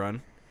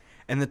speedrun,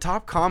 and the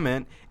top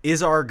comment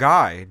is our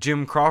guy,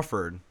 Jim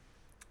Crawford.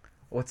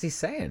 What's he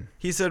saying?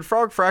 He said,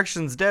 Frog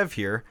Fractions dev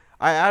here.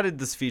 I added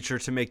this feature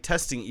to make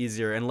testing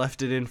easier and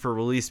left it in for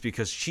release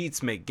because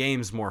cheats make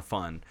games more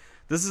fun.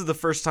 This is the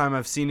first time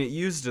I've seen it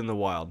used in the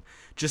wild.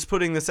 Just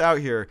putting this out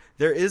here,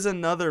 there is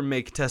another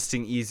make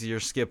testing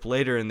easier skip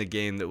later in the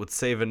game that would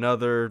save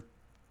another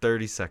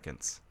 30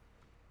 seconds.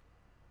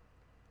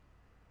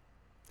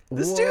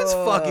 This dude's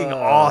fucking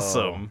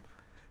awesome.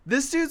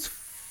 This dude's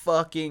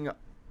fucking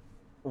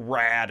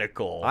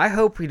radical. I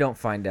hope we don't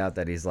find out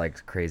that he's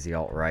like crazy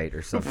alt-right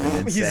or something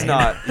insane. He's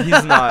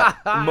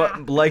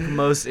not. Like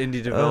most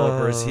indie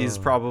developers, he's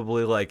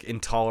probably like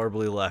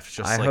intolerably left,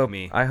 just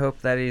me. I hope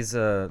that he's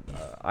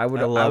I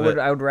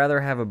would rather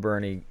have a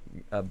Bernie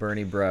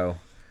bro.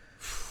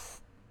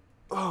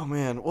 Oh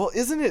man, well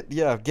isn't it?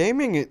 Yeah,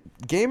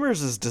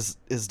 gamers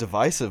is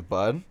divisive,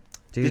 bud.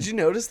 Dude, did you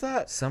notice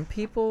that? Some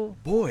people,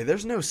 boy,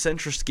 there's no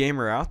centrist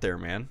gamer out there,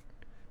 man.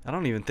 I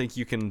don't even think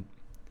you can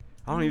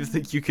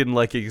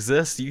like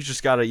exist. You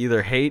just gotta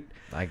either hate.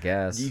 I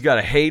guess you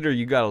gotta hate or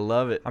you gotta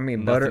love it. I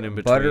mean,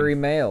 buttery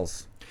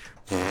males.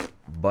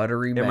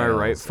 Buttery males. Am I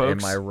right,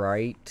 folks? Am I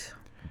right?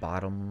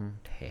 Bottom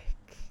tick.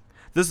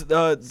 This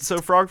so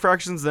Frog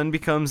Fractions then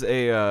becomes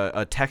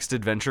a text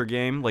adventure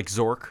game like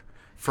Zork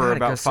for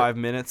about 5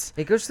 minutes.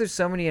 It goes through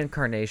so many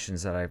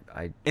incarnations that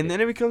and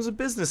then it becomes a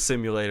business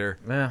simulator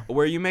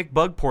where you make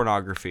bug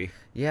pornography.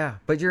 Yeah,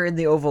 but you're in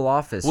the Oval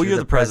Office. Well, you're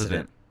the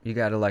president. You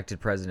got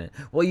elected president.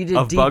 Well, you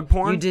did bug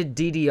porn? You did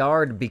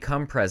DDR to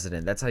become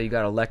president. That's how you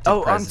got elected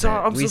president.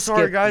 I'm so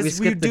sorry,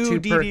 guys. We do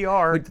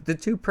DDR. The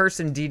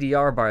 2-person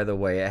DDR, by the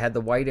way. It had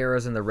the white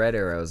arrows and the red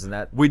arrows, and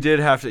that we did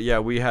have to. Yeah,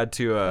 we had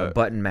to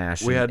button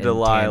mash. We had to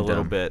lie a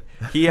little bit.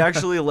 He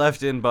actually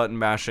left in button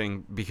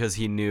mashing because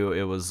he knew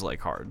it was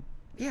like hard.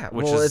 Yeah,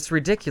 it's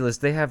ridiculous.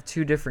 They have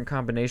 2 different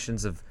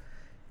combinations of.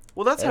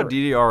 Well, that's how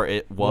DDR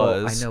it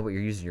was. Well, I know, but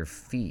you're using your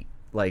feet,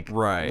 like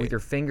right with your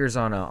fingers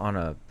on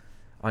the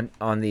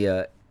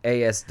ASD,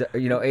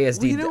 ASDW.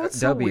 You know what's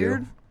so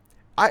weird?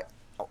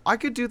 I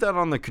could do that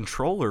on the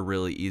controller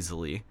really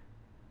easily,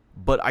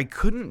 but I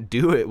couldn't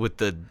do it with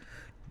the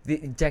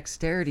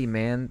dexterity,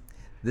 man.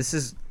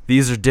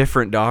 These are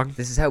different, dog.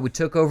 This is how we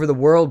took over the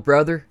world,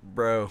 brother.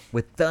 Bro.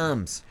 With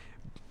thumbs.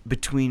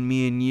 Between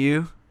me and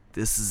you,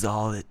 this is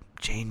all that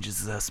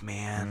changes us,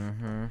 man.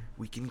 Mm-hmm.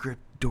 We can grip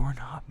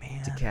doorknob,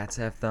 man. Do cats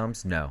have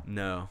thumbs? No.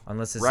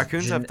 Unless it's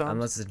raccoons have thumbs.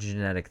 Unless it's a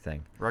genetic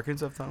thing.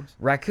 Raccoons have thumbs.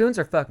 Raccoons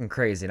are fucking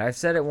crazy, and I've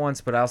said it once,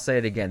 but I'll say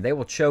it again. They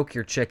will choke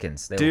your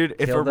chickens. Dude,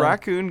 if a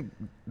raccoon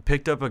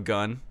picked up a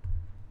gun,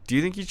 do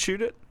you think you'd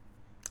shoot it?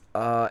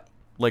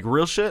 Like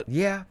real shit?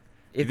 Yeah.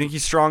 You think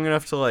he's strong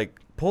enough to like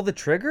pull the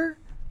trigger?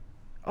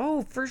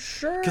 Oh, for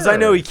sure. Because I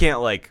know he can't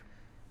like.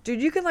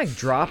 Dude, you can like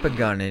drop a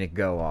gun and it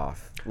go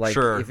off. Like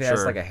if it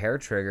has like a hair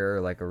trigger,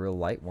 or like a real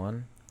light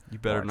one. You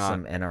better not.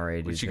 Some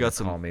NRA dude. You got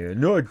some. Call me.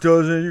 No, it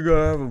doesn't. You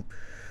gotta have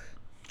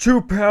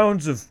 2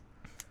 pounds of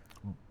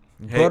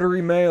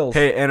buttery males.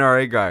 Hey,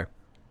 NRA guy.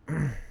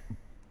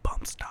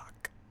 Bump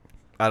stock.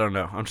 I don't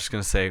know. I'm just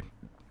gonna say.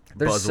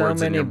 There's so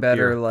many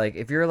better. Like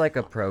if you're like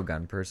a pro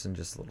gun person,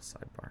 just a little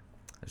sidebar.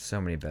 There's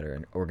so many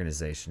better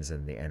organizations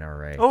than the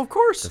NRA. Oh, of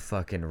course. The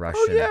fucking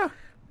Russian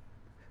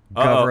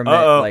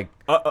government.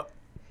 You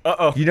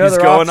know He's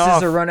their going offices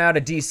off. are run out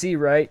of DC,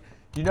 right?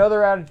 You know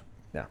they're out of...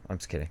 No, I'm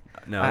just kidding.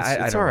 No,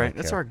 it's all right. Really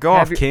It's all right. Go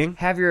off, King.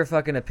 Have your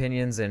fucking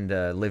opinions and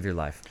live your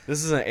life.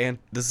 This is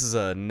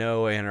a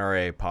no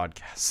NRA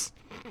podcast.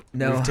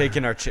 No. We've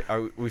taken our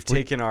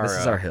This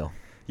is our hill.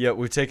 Yeah,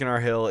 we've taken our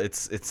hill.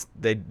 It's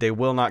they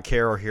will not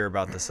care or hear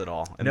about this at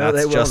all, and No,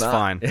 that's they will just not.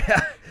 fine.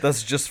 Yeah.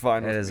 That's just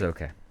fine. It is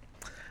okay.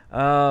 Put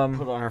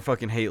on our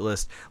fucking hate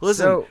list.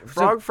 Listen,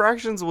 Frog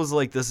Fractions was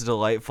like this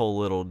delightful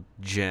little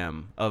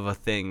gem of a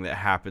thing that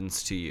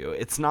happens to you.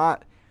 It's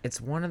not. It's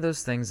one of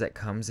those things that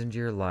comes into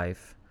your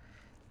life,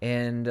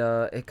 and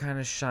it kind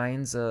of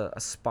shines a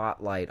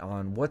spotlight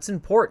on what's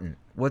important,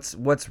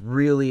 what's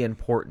really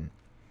important.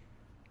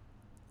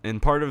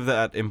 And part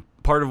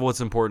of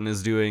what's important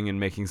is doing and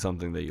making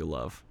something that you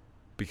love,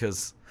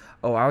 because.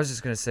 Oh, I was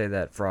just gonna say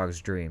that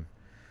Frog's dream.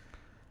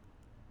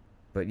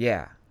 But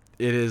yeah,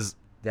 it is.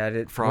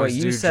 What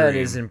you said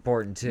is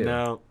important too.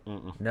 No,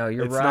 no,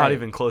 you're it's right. It's not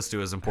even close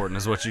to as important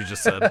as what you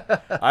just said.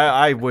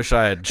 I wish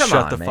I had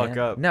shut the fuck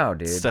up. No,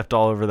 dude. Stepped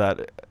all over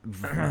that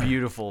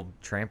beautiful.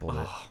 Trampled it.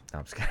 No,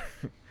 I'm just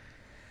kidding.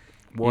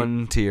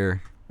 One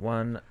tier.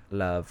 One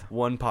love.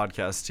 One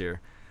podcast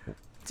tier.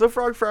 So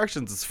Frog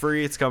Fractions, it's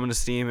free. It's coming to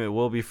Steam. It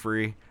will be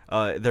free.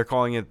 They're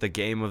calling it the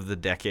Game of the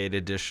Decade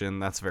edition.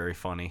 That's very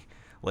funny.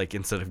 Like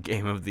instead of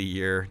Game of the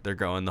Year, they're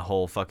going the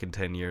whole fucking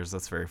 10 years.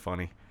 That's very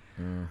funny.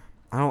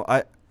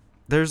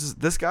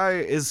 This guy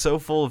is so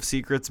full of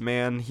secrets,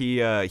 man. He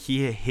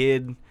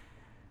did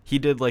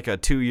like a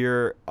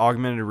 2-year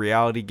augmented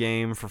reality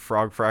game for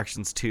Frog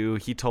Fractions 2.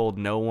 He told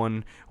no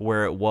one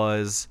where it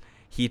was.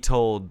 He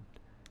told,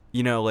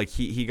 like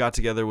he got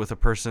together with a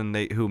person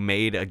who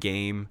made a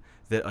game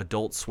that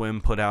Adult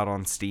Swim put out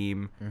on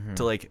Steam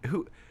to like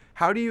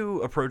how do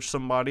you approach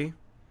somebody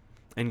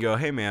and go,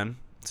 hey man,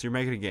 so you're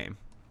making a game.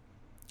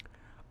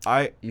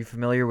 You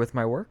familiar with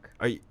my work?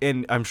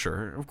 And I'm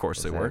sure, of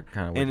course they were.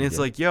 And it's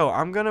like, yo,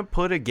 I'm gonna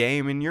put a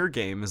game in your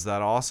game. Is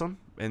that awesome?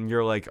 And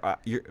you're like,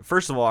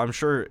 first of all, I'm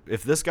sure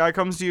if this guy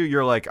comes to you,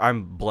 you're like, I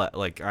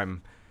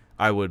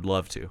would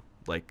love to.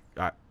 Like,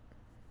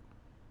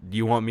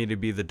 you want me to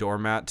be the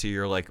doormat to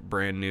your like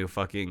brand new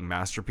fucking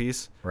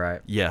masterpiece? Right.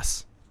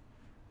 Yes.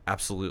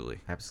 Absolutely.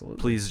 Absolutely.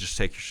 Please just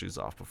take your shoes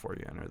off before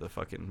you enter the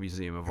fucking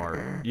Museum of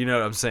Art. You know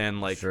what I'm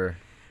saying? Like, sure.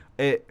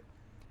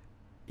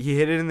 He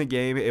hid it in the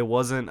game. It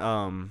wasn't.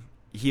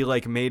 He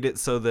like made it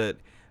so that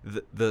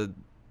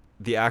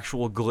the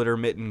actual Glitter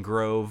Mitten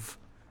Grove,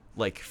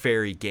 like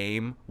fairy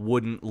game,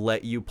 wouldn't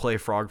let you play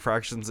Frog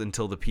Fractions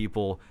until the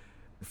people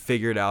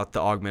figured out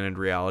the augmented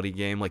reality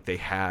game. Like they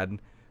had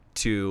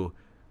to.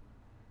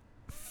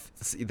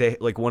 They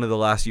like one of the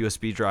last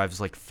USB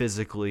drives like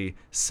physically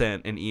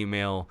sent an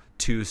email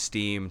to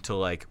Steam to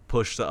like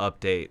push the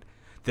update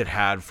that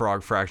had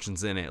Frog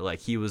Fractions in it. Like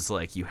he was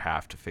like, you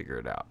have to figure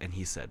it out, and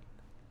he said.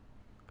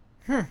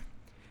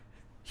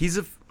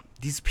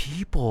 These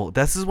people.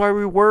 This is why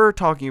we were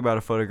talking about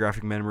a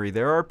photographic memory.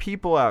 There are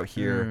people out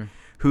here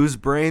whose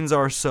brains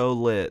are so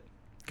lit,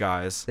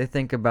 guys. They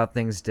think about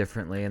things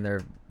differently, and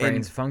their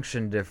brains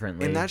function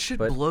differently. And that shit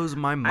blows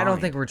my mind. I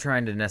don't think we're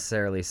trying to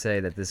necessarily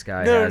say that this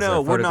guy has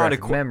a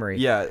photographic memory.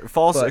 Yeah,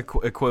 false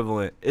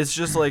equivalent. It's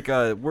just like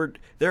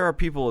there are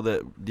people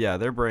that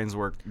their brains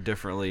work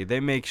differently.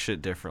 They make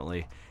shit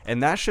differently,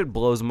 and that shit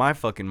blows my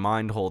fucking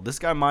mind hole. This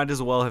guy might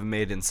as well have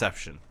made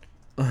Inception.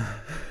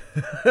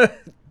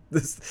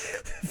 This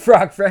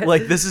Frog Friend.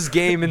 Like this is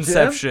game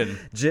Inception.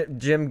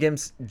 Jim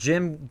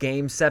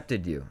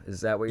game-septed you.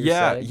 Is that what you're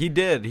saying?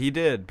 Yeah, he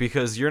did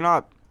because you're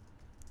not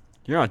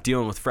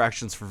dealing with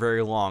fractions for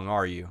very long,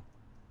 are you?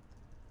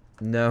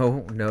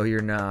 No,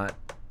 you're not.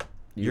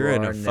 You're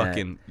in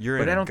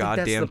a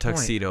goddamn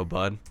tuxedo,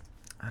 bud.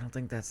 I don't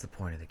think that's the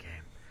point of the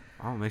game.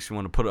 Oh, it makes me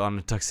want to put it on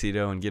a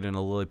tuxedo and get in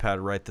a lily pad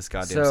right this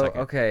goddamn second.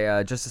 So,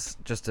 okay,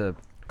 just to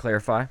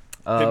clarify,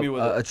 hit me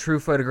with a true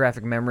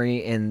photographic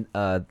memory in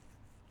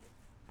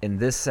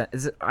this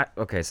sense.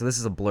 Okay, so this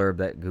is a blurb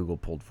that Google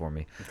pulled for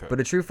me. Okay. But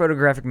a true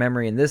photographic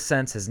memory in this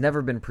sense has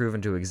never been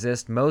proven to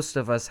exist. Most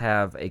of us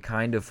have a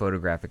kind of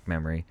photographic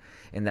memory,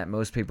 in that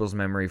most people's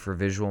memory for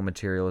visual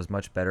material is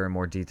much better and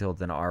more detailed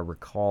than our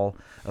recall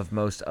of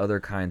most other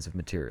kinds of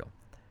material.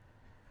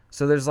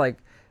 So there's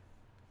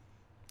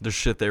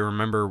shit they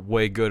remember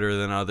way gooder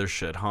than other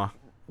shit, huh?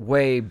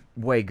 Way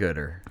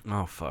gooder.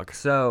 Oh, fuck.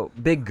 So,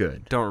 big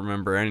good. Don't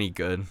remember any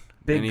good.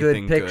 Big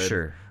good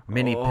picture. Good.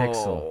 Mini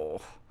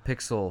pixel.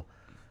 Pixel.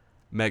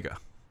 Mega.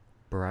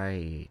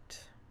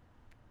 Bright.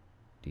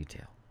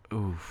 Detail.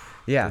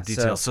 Oof. Yeah. The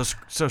detail so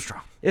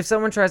strong. If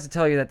someone tries to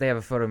tell you that they have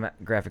a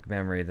photographic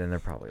memory, then they're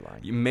probably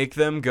lying. You make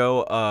them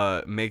go.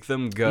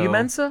 You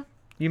Mensa?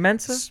 You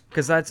Mensa?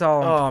 Because that's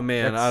all. Oh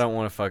man, I don't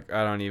want to fuck.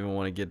 I don't even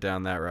want to get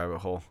down that rabbit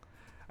hole.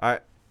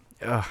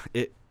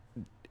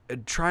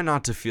 Try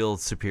not to feel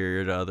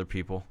superior to other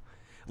people.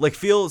 Like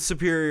feel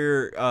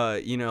superior,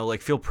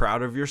 like feel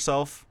proud of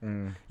yourself.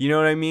 You know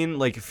what I mean?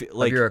 Like of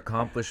your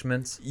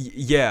accomplishments.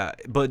 Yeah,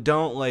 but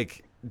don't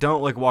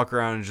walk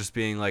around and just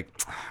being like,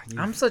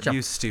 I'm such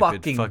a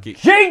stupid fucking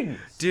genius.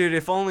 Dude,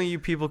 if only you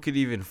people could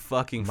even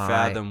fucking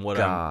fathom what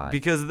I'm,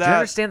 because that. Do you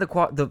understand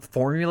the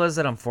formulas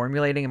that I'm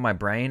formulating in my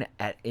brain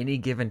at any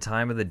given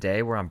time of the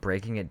day where I'm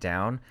breaking it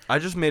down? I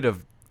just made a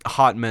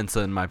hot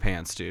Mensa in my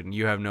pants, dude, and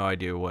you have no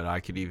idea what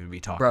I could even be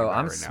talking about. Bro,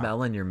 I'm right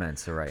smelling your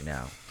Mensa right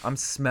now. I'm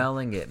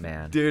smelling it,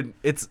 man. Dude,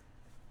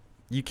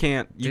 you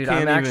can't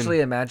I'm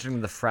actually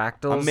imagining the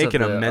fractals. I'm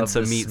making a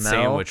Mensa meat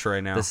sandwich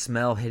right now. The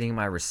smell hitting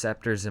my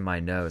receptors in my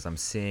nose. I'm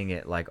seeing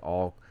it like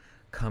all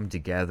come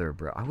together,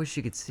 bro. I wish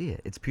you could see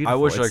it. It's beautiful.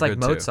 I wish it's I like could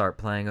Mozart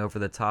playing over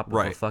the top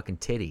of a fucking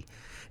titty.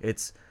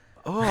 It's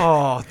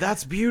oh,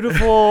 that's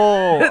beautiful.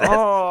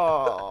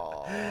 Oh,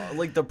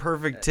 like the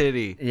perfect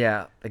titty.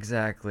 Yeah,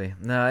 exactly.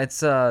 No,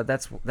 it's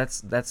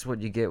that's what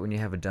you get when you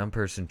have a dumb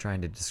person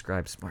trying to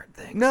describe smart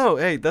things. No,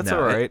 hey, that's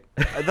all right.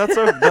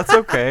 That's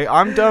okay.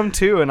 I'm dumb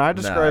too, and I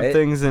describe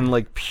things in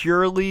like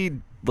purely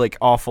like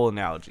awful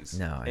analogies.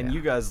 And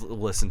you guys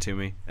listen to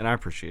me, and I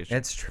appreciate you.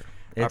 It's true.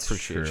 I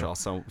appreciate y'all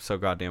so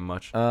goddamn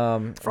much.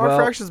 Fraud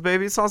Fractions,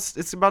 baby.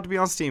 It's about to be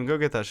on Steam. Go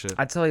get that shit.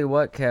 I tell you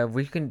what, Kev,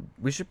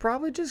 we should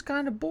probably just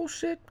kind of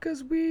bullshit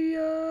because we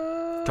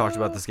talked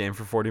about this game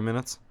for 40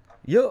 minutes.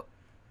 Yup.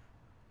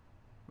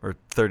 Or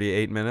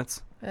 38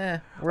 minutes.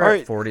 We're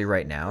at 40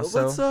 right now.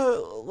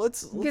 So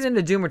let's get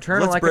into Doom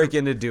Eternal. Let's break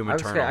into Doom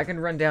Eternal. I can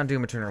run down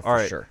Doom Eternal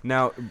for sure.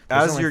 Now,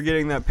 as you're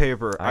getting that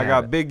paper, I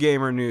got big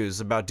gamer news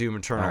about Doom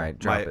Eternal. All right,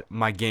 drop it.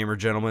 My gamer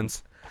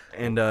gentlemans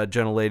and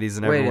gentle ladies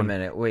and everyone. Wait a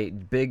minute.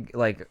 Wait, big,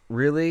 like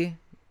really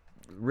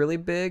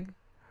big?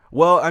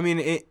 Well, I mean,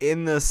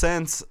 in the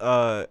sense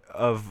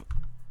of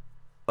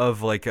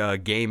like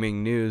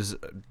gaming news,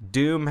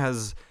 Doom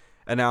has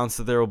announced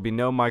that there will be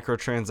no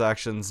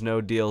microtransactions,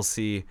 no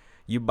DLC.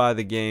 You buy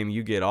the game,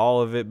 you get all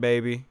of it,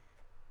 baby.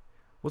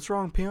 What's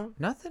wrong, Peon?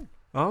 Nothing.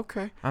 Oh,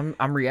 okay.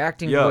 I'm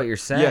reacting to what you're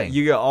saying. Yeah,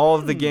 you get all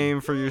of the game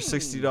for your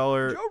 $60.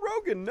 Joe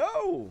Rogan,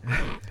 no.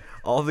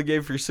 All of the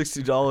game for your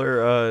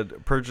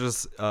 $60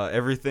 purchase.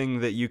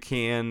 Everything that you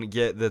can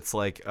get that's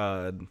like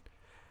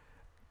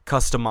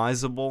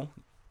customizable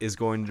is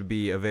going to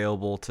be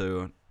available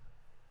to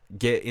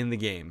get in the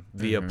game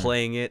via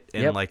playing it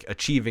and like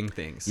achieving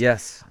things.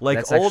 Yes.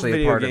 Like old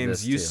video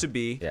games used to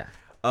be. Yeah.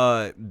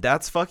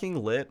 That's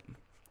fucking lit.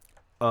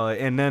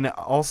 And then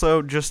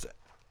also just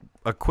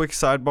a quick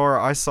sidebar.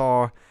 I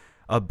saw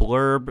a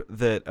blurb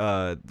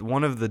that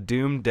one of the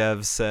Doom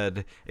devs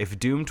said, if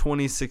Doom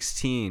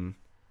 2016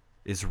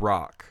 is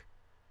rock,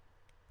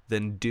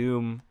 then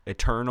Doom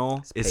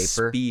Eternal is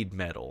speed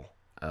metal.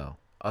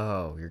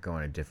 Oh, you're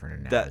going a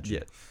different analogy.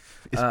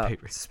 It's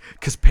paper.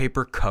 Because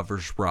paper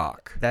covers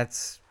rock.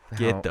 That's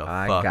Get the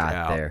I fuck got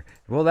out. there.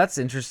 Well, that's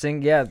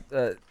interesting. Yeah.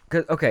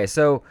 Okay,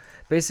 so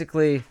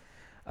basically,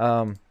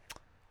 got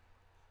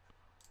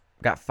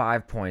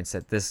 5 points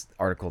at this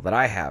article that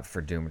I have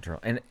for Doom Eternal,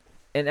 and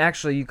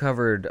actually you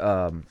covered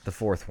the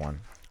fourth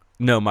one.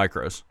 No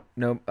micros.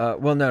 No.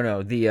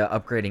 No. The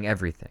upgrading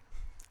everything.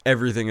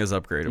 Everything is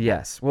upgradable.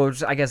 Yes. Well,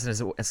 I guess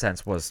in a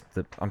sense was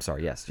the. I'm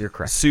sorry. Yes, you're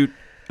correct. Suit,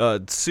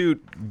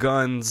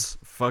 guns,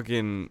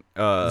 fucking.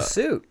 The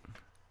suit.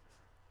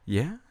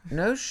 Yeah.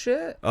 No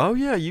shit. Oh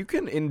yeah, you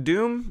can in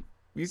Doom.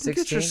 You can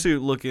 16? Get your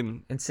suit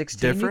looking in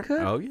 16 different. You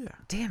could? Oh yeah.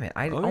 Damn it!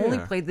 I only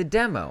played the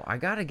demo. I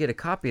gotta get a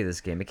copy of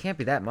this game. It can't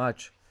be that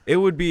much. It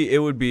would be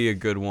a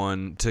good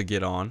one to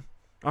get on.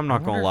 I'm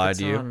not gonna lie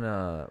to you.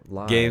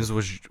 On, games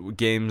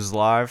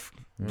live.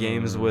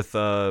 Games with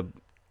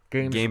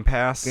Game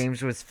Pass.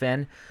 Games with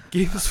Finn.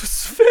 Games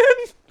with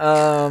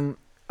Finn.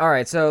 All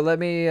right, so let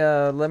me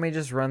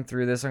just run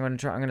through this. I'm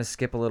gonna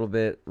skip a little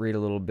bit, read a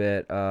little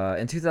bit.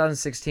 In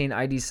 2016,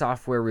 ID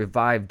Software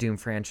revived Doom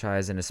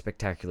franchise in a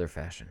spectacular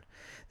fashion.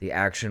 The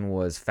action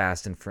was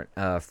fast and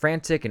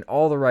frantic in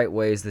all the right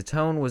ways. The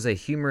tone was a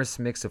humorous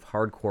mix of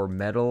hardcore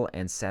metal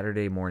and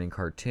Saturday morning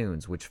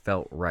cartoons, which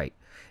felt right.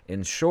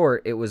 In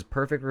short, it was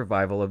perfect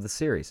revival of the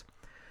series.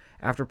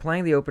 After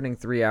playing the opening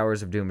 3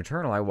 hours of Doom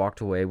Eternal, I walked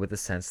away with the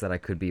sense that it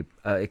could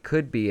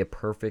be a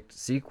perfect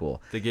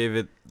sequel. They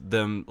gave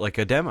them like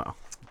a demo,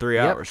 3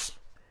 hours.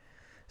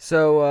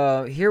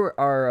 So here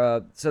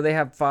are so they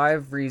have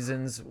 5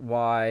 reasons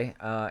why,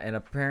 and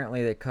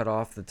apparently they cut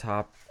off the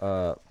top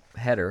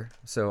header.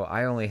 So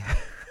I only.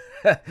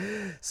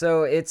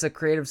 So it's a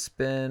creative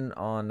spin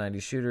on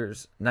 90s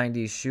shooters.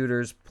 90s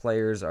shooters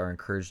players are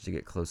encouraged to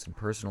get close and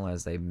personal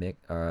as they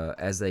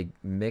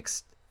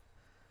mix.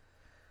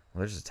 Well,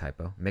 there's a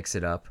typo. Mix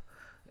it up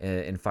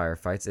in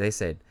firefights. They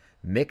said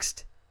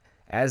mixed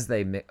as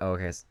they mix. Oh,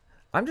 okay.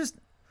 I'm just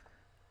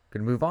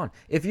going to move on.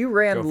 If you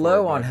ran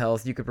low on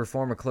health, you could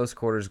perform a close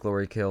quarters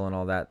glory kill and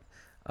all that.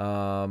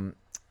 I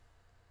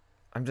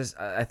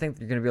think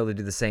you're going to be able to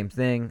do the same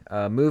thing.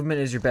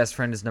 Movement is your best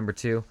friend is number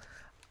 2.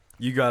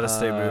 You gotta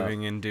stay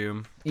moving in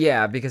Doom.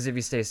 Yeah, because if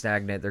you stay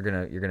stagnant,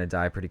 you're gonna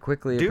die pretty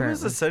quickly. Doom apparently.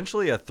 is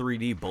essentially a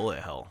 3D bullet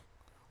hell.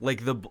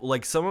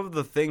 Like some of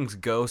the things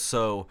go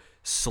so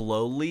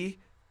slowly,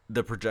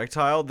 the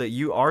projectile, that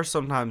you are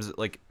sometimes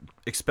like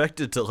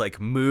expected to like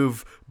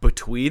move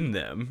between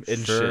them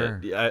and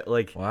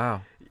shit.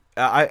 Wow.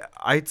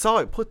 I saw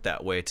it put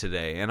that way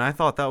today, and I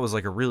thought that was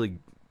like a really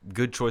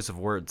good choice of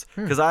words,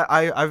 because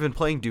I've been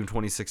playing Doom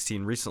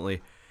 2016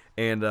 recently,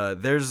 and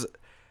there's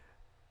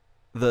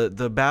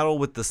the battle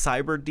with the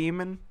cyber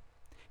demon.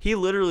 He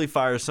literally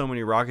fires so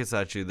many rockets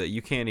at you that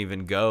you can't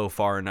even go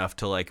far enough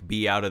to like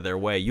be out of their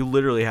way. You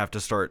literally have to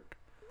start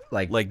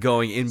like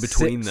going in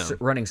between them,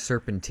 running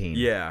serpentine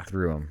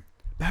through them.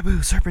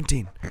 Babu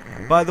serpentine.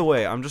 By the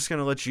way, I'm just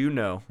gonna let you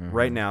know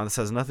right now, this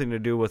has nothing to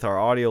do with our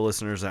audio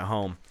listeners at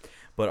home,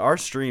 but our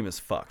stream is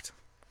fucked.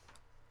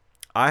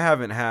 I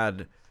haven't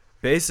had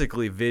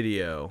basically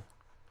video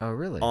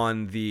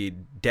on the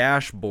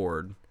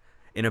dashboard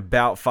in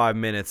about 5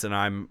 minutes, and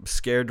I'm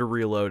scared to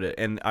reload it.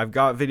 And I've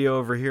got video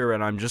over here,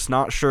 and I'm just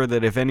not sure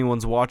that if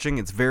anyone's watching,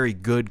 it's very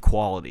good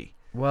quality.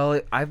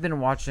 Well, I've been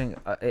watching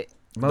the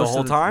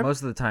whole time?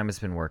 Most of the time it's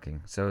been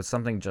working, so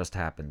something just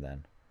happened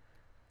then.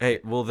 Hey,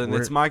 well then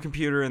it's my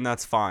computer, and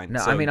that's fine. No,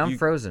 so I mean, I'm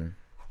frozen.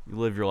 You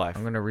live your life.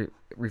 I'm going to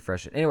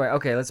refresh it. Anyway,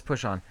 okay, let's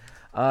push on.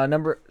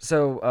 Number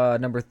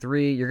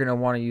 3, you're going to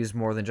want to use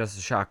more than just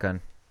a shotgun.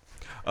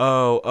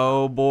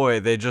 Oh boy,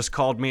 they just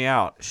called me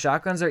out.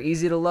 Shotguns are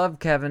easy to love,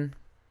 Kevin.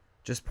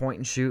 Just point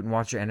and shoot and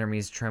watch your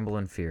enemies tremble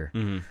in fear.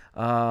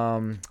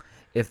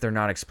 If they're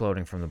not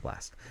exploding from the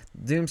blast.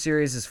 Doom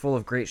series is full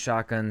of great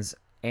shotguns,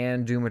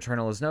 and Doom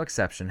Eternal is no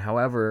exception.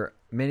 However,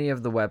 many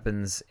of the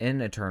weapons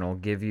in Eternal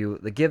give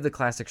the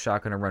classic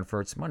shotgun a run for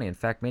its money. In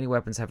fact, many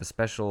weapons have a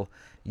special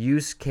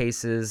use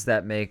cases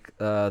that make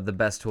the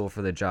best tool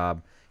for the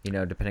job,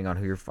 depending on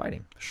who you're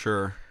fighting.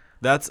 Sure.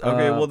 That's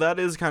okay. Well, that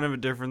is kind of a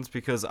difference,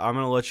 because I'm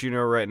going to let you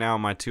know right now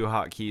my 2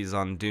 hotkeys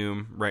on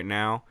Doom right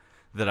now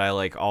that I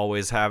like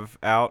always have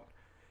out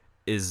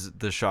is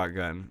the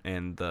shotgun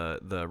and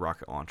the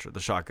rocket launcher. The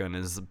shotgun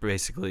is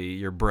basically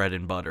your bread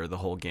and butter the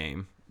whole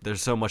game.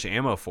 There's so much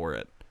ammo for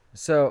it.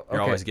 So you're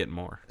always getting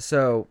more.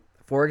 So,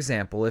 for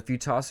example, if you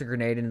toss a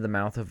grenade into the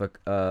mouth of a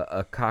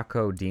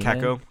Caco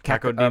demon,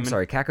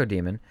 Caco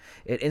demon,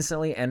 it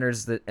instantly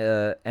enters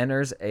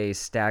a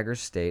stagger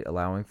state,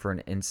 allowing for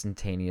an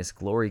instantaneous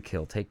glory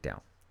kill takedown.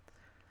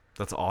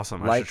 That's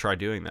awesome. I should try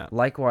doing that.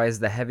 Likewise,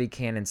 the heavy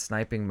cannon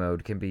sniping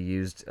mode can be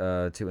used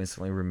to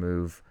instantly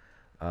remove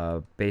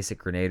basic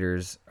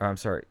grenaders.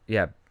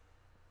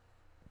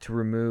 To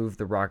remove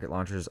the rocket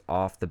launchers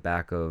off the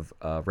back of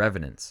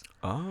Revenants.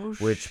 Oh,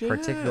 which shit.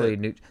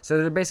 Particularly so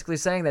they're basically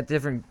saying that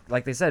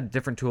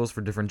different tools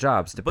for different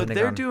jobs. But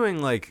they're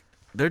doing like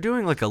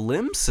a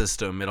limb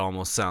system. It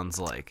almost sounds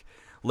like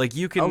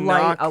you can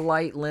knock a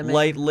light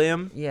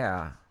limb.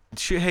 Yeah.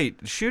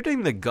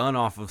 Shooting the gun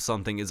off of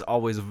something is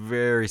always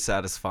very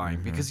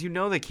satisfying, because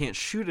they can't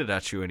shoot it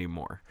at you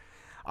anymore.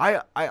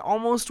 I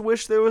almost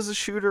wish there was a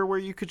shooter where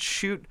you could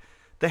shoot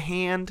the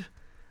hand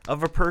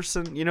of a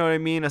person, you know what I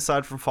mean?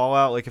 Aside from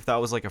Fallout, like if that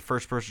was like a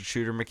first-person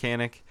shooter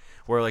mechanic,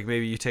 where like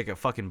maybe you take a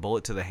fucking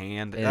bullet to the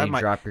hand, and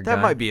that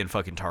might be in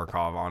fucking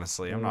Tarkov.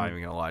 Honestly, I'm not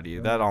even gonna lie to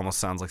you. That almost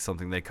sounds like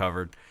something they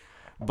covered,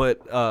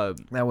 but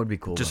that would be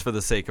cool. Just for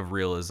the sake of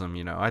realism,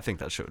 I think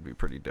that shit would be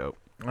pretty dope.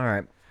 All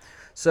right.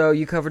 So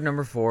you covered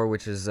number 4,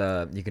 which is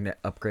you can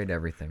upgrade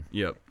everything.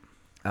 Yep.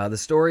 The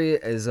story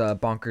is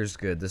bonkers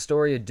good. The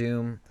story of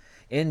Doom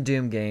in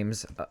Doom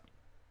games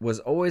was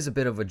always a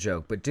bit of a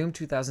joke, but Doom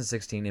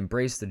 2016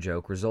 embraced the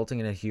joke, resulting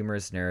in a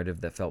humorous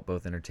narrative that felt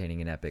both entertaining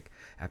and epic.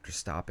 After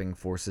stopping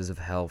forces of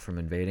hell from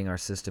invading our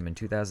system in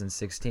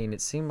 2016, it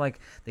seemed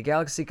like the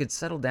galaxy could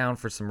settle down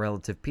for some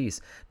relative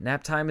peace.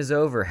 Nap time is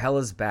over. Hell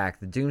is back.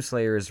 The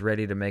Doomslayer is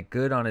ready to make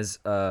good on his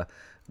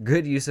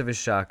good use of his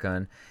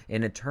shotgun.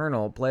 In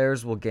Eternal,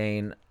 players will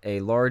gain a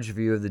larger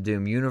view of the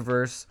Doom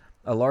universe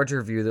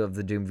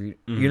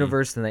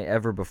than they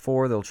ever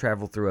before. They'll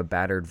travel through a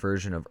battered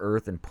version of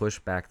Earth and push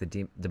back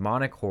the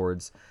demonic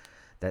hordes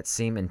that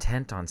seem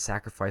intent on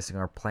sacrificing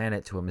our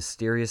planet to a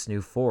mysterious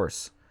new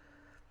force.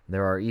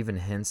 There are even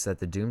hints that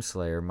the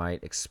Doomslayer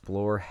might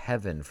explore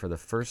heaven for the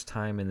first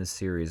time in the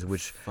series,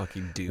 which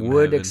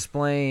would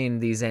explain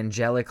these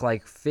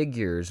angelic-like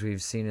figures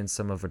we've seen in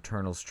some of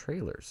Eternal's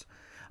trailers.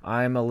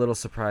 I'm a little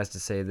surprised to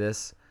say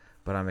this,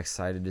 but I'm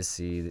excited to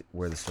see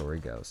where the story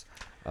goes.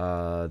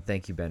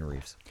 Thank you, Ben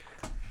Reeves.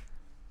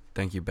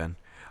 Thank you, Ben.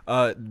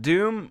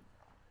 Doom,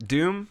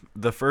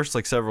 the first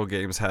several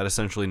games had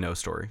essentially no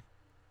story.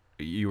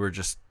 You're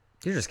just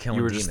killing.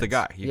 You were demons. Just the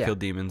guy. You killed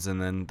demons,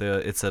 and then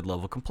it said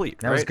level complete.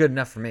 That was good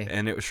enough for me.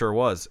 And it sure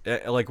was.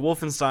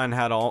 Wolfenstein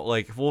had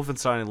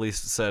Wolfenstein at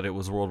least said it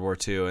was World War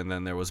II, and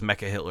then there was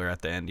Mecha Hitler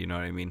at the end. You know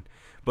what I mean?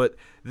 But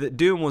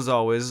Doom was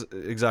always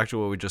exactly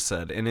what we just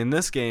said. And in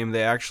this game,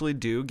 they actually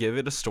do give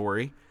it a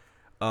story.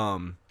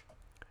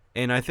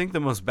 And I think the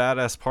most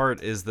badass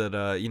part is that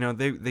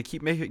they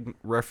keep making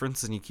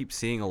reference, and you keep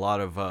seeing a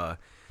lot of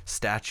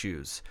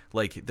statues.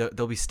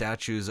 There'll be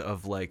statues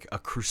of a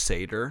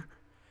crusader,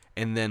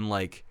 and then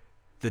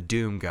the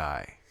Doom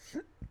guy.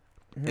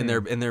 And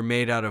they're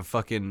made out of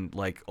fucking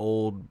like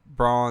old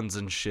bronze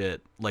and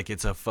shit. Like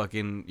it's a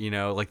fucking,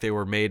 like they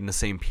were made in the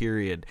same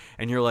period.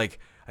 And you're like,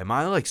 am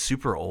I like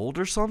super old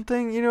or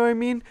something? You know what I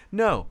mean?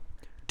 No.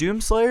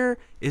 Doomslayer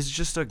is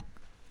just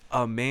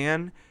a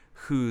man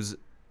whose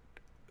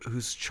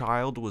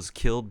child was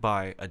killed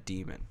by a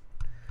demon.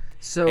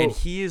 And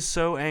he is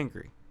so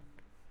angry.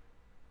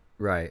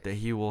 Right. That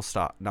he will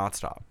not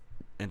stop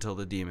until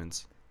the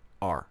demons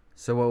are.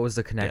 So what was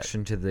the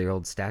connection to the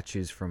old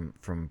statues from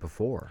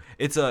before?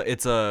 It's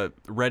a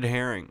red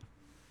herring.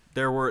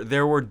 There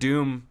were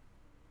Doom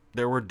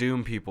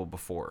people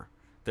before.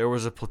 There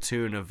was a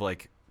platoon of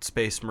like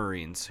space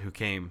marines who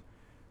came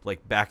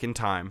like back in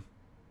time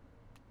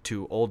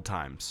to old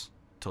times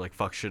to like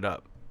fuck shit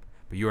up.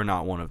 But you are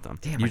not one of them.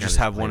 Damn, you just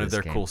have one of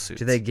their cool suits.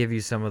 Do they give you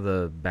some of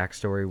the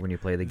backstory when you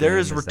play the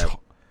game?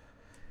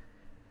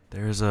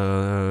 There's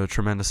a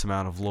tremendous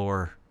amount of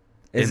lore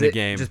in the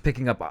game. Just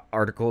picking up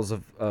articles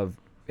of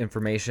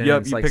information?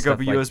 Yep, you pick up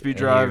a USB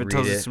drive, it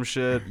tells you some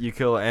shit. You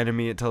kill an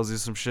enemy, it tells you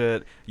some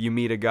shit. You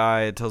meet a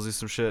guy, it tells you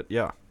some shit.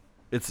 Yeah.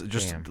 It's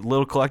just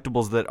little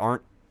collectibles that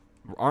aren't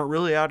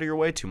really out of your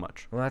way too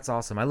much. Well, that's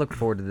awesome. I look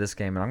forward to this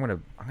game, and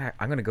I'm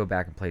gonna go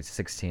back and play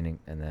 16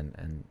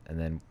 and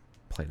then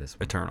play this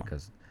one. Eternal.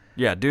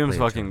 Yeah, Doom's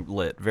fucking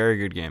lit. Very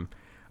good game.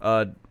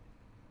 I'll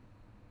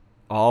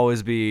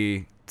always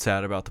be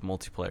sad about the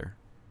multiplayer.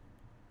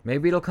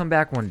 Maybe it'll come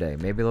back one day.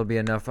 Maybe there'll be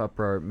enough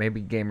uproar.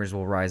 Maybe gamers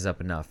will rise up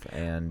enough.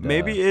 And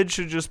maybe id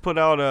should just put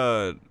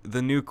out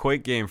the new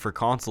Quake game for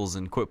consoles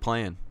and quit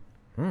playing.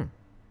 And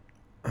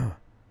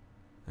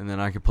then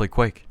I could play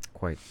Quake.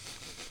 Quite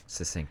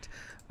succinct.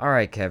 All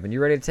right, Kevin,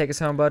 you ready to take us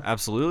home, bud?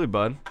 Absolutely,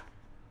 bud.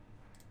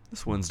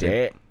 This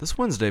Wednesday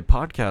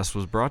podcast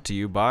was brought to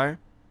you by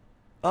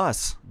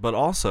us, but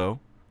also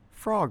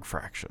Frog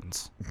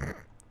Fractions.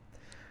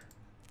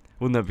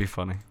 Wouldn't that be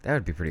funny? That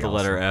would be pretty awesome. The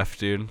letter F,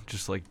 dude.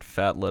 Just like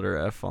fat letter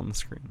F on the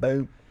screen.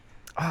 Boom.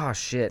 Oh,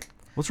 shit.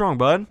 What's wrong,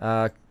 bud?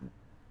 Go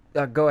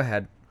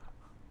ahead.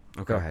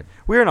 Okay. Go ahead.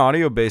 We're an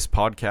audio-based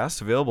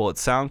podcast available at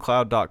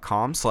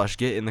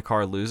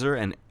soundcloud.com/getinthecarloser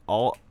and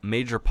all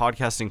major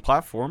podcasting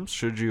platforms.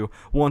 Should you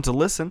want to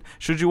listen,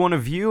 should you want to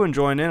view and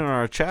join in on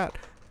our chat,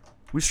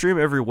 we stream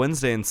every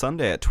Wednesday and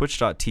Sunday at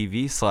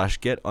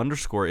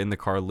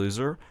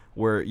twitch.tv/get_inthecarloser,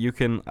 where you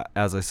can,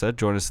 as I said,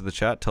 join us in the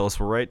chat, tell us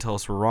we're right, tell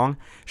us we're wrong,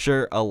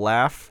 share a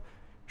laugh,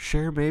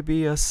 share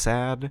maybe a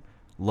sad,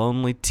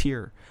 lonely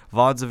tear.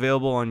 VOD's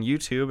available on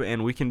YouTube,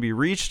 and we can be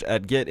reached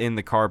at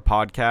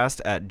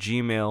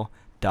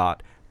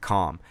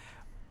getinthecarpodcast@gmail.com.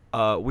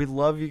 We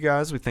love you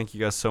guys. We thank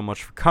you guys so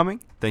much for coming.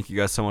 Thank you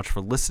guys so much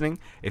for listening.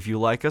 If you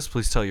like us,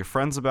 please tell your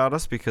friends about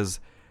us, because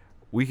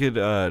we could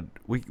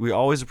we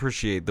always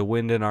appreciate the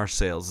wind in our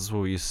sails. This is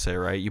what we used to say,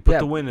 right? You put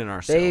the wind in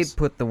our sails. They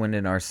put the wind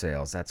in our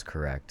sails. That's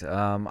correct.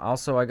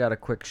 Also, I got a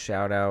quick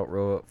shout out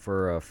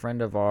for a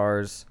friend of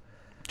ours.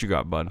 What you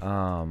got, bud?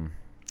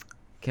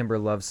 Kimber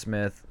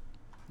Lovesmith.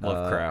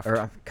 Lovecraft.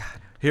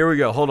 God. Here we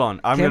go. Hold on.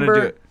 I'm going to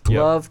do it.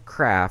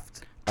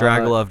 Lovecraft.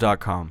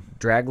 Draglove.com.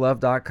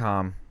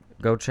 Draglove.com.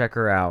 Go check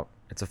her out.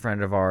 It's a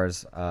friend of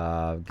ours.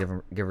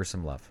 Give her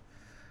some love.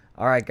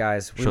 All right,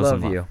 guys. We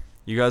love you.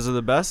 You guys are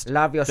the best.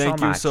 Love you so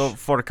much. Thank you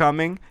for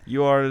coming.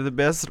 You are the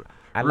best.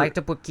 I'd like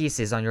to put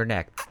kisses on your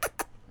neck.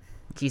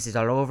 Kisses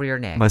all over your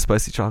neck. My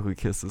spicy chocolate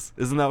kisses.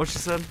 Isn't that what she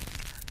said?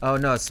 Oh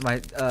no, it's my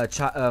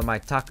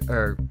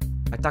taco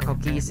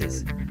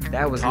kisses.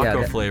 That was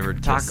taco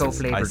flavored kisses. Taco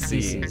flavored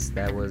kisses.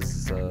 That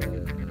was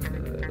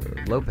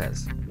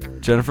Lopez.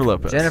 Jennifer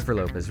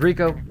Lopez.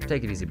 Rico,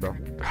 take it easy, bro.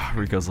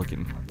 Rico's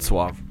looking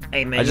suave.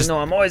 Hey man, you know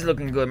I'm always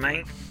looking good,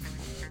 man.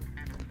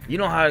 You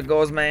know how it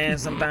goes, man.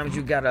 Sometimes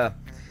you gotta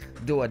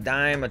do a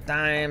dime a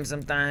time.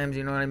 Sometimes,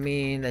 you know what I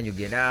mean. Then you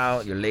get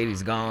out, your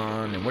lady's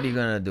gone, and what are you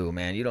gonna do,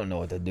 man? You don't know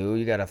what to do.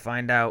 You gotta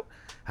find out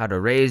how to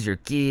raise your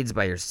kids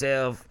by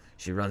yourself.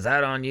 She runs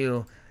out on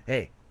you.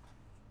 Hey,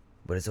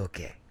 but it's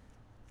okay.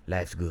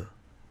 Life's good.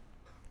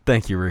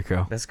 Thank you,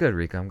 Rico. That's good,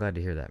 Rico. I'm glad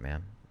to hear that,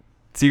 man.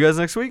 See you guys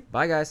next week.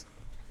 Bye, guys.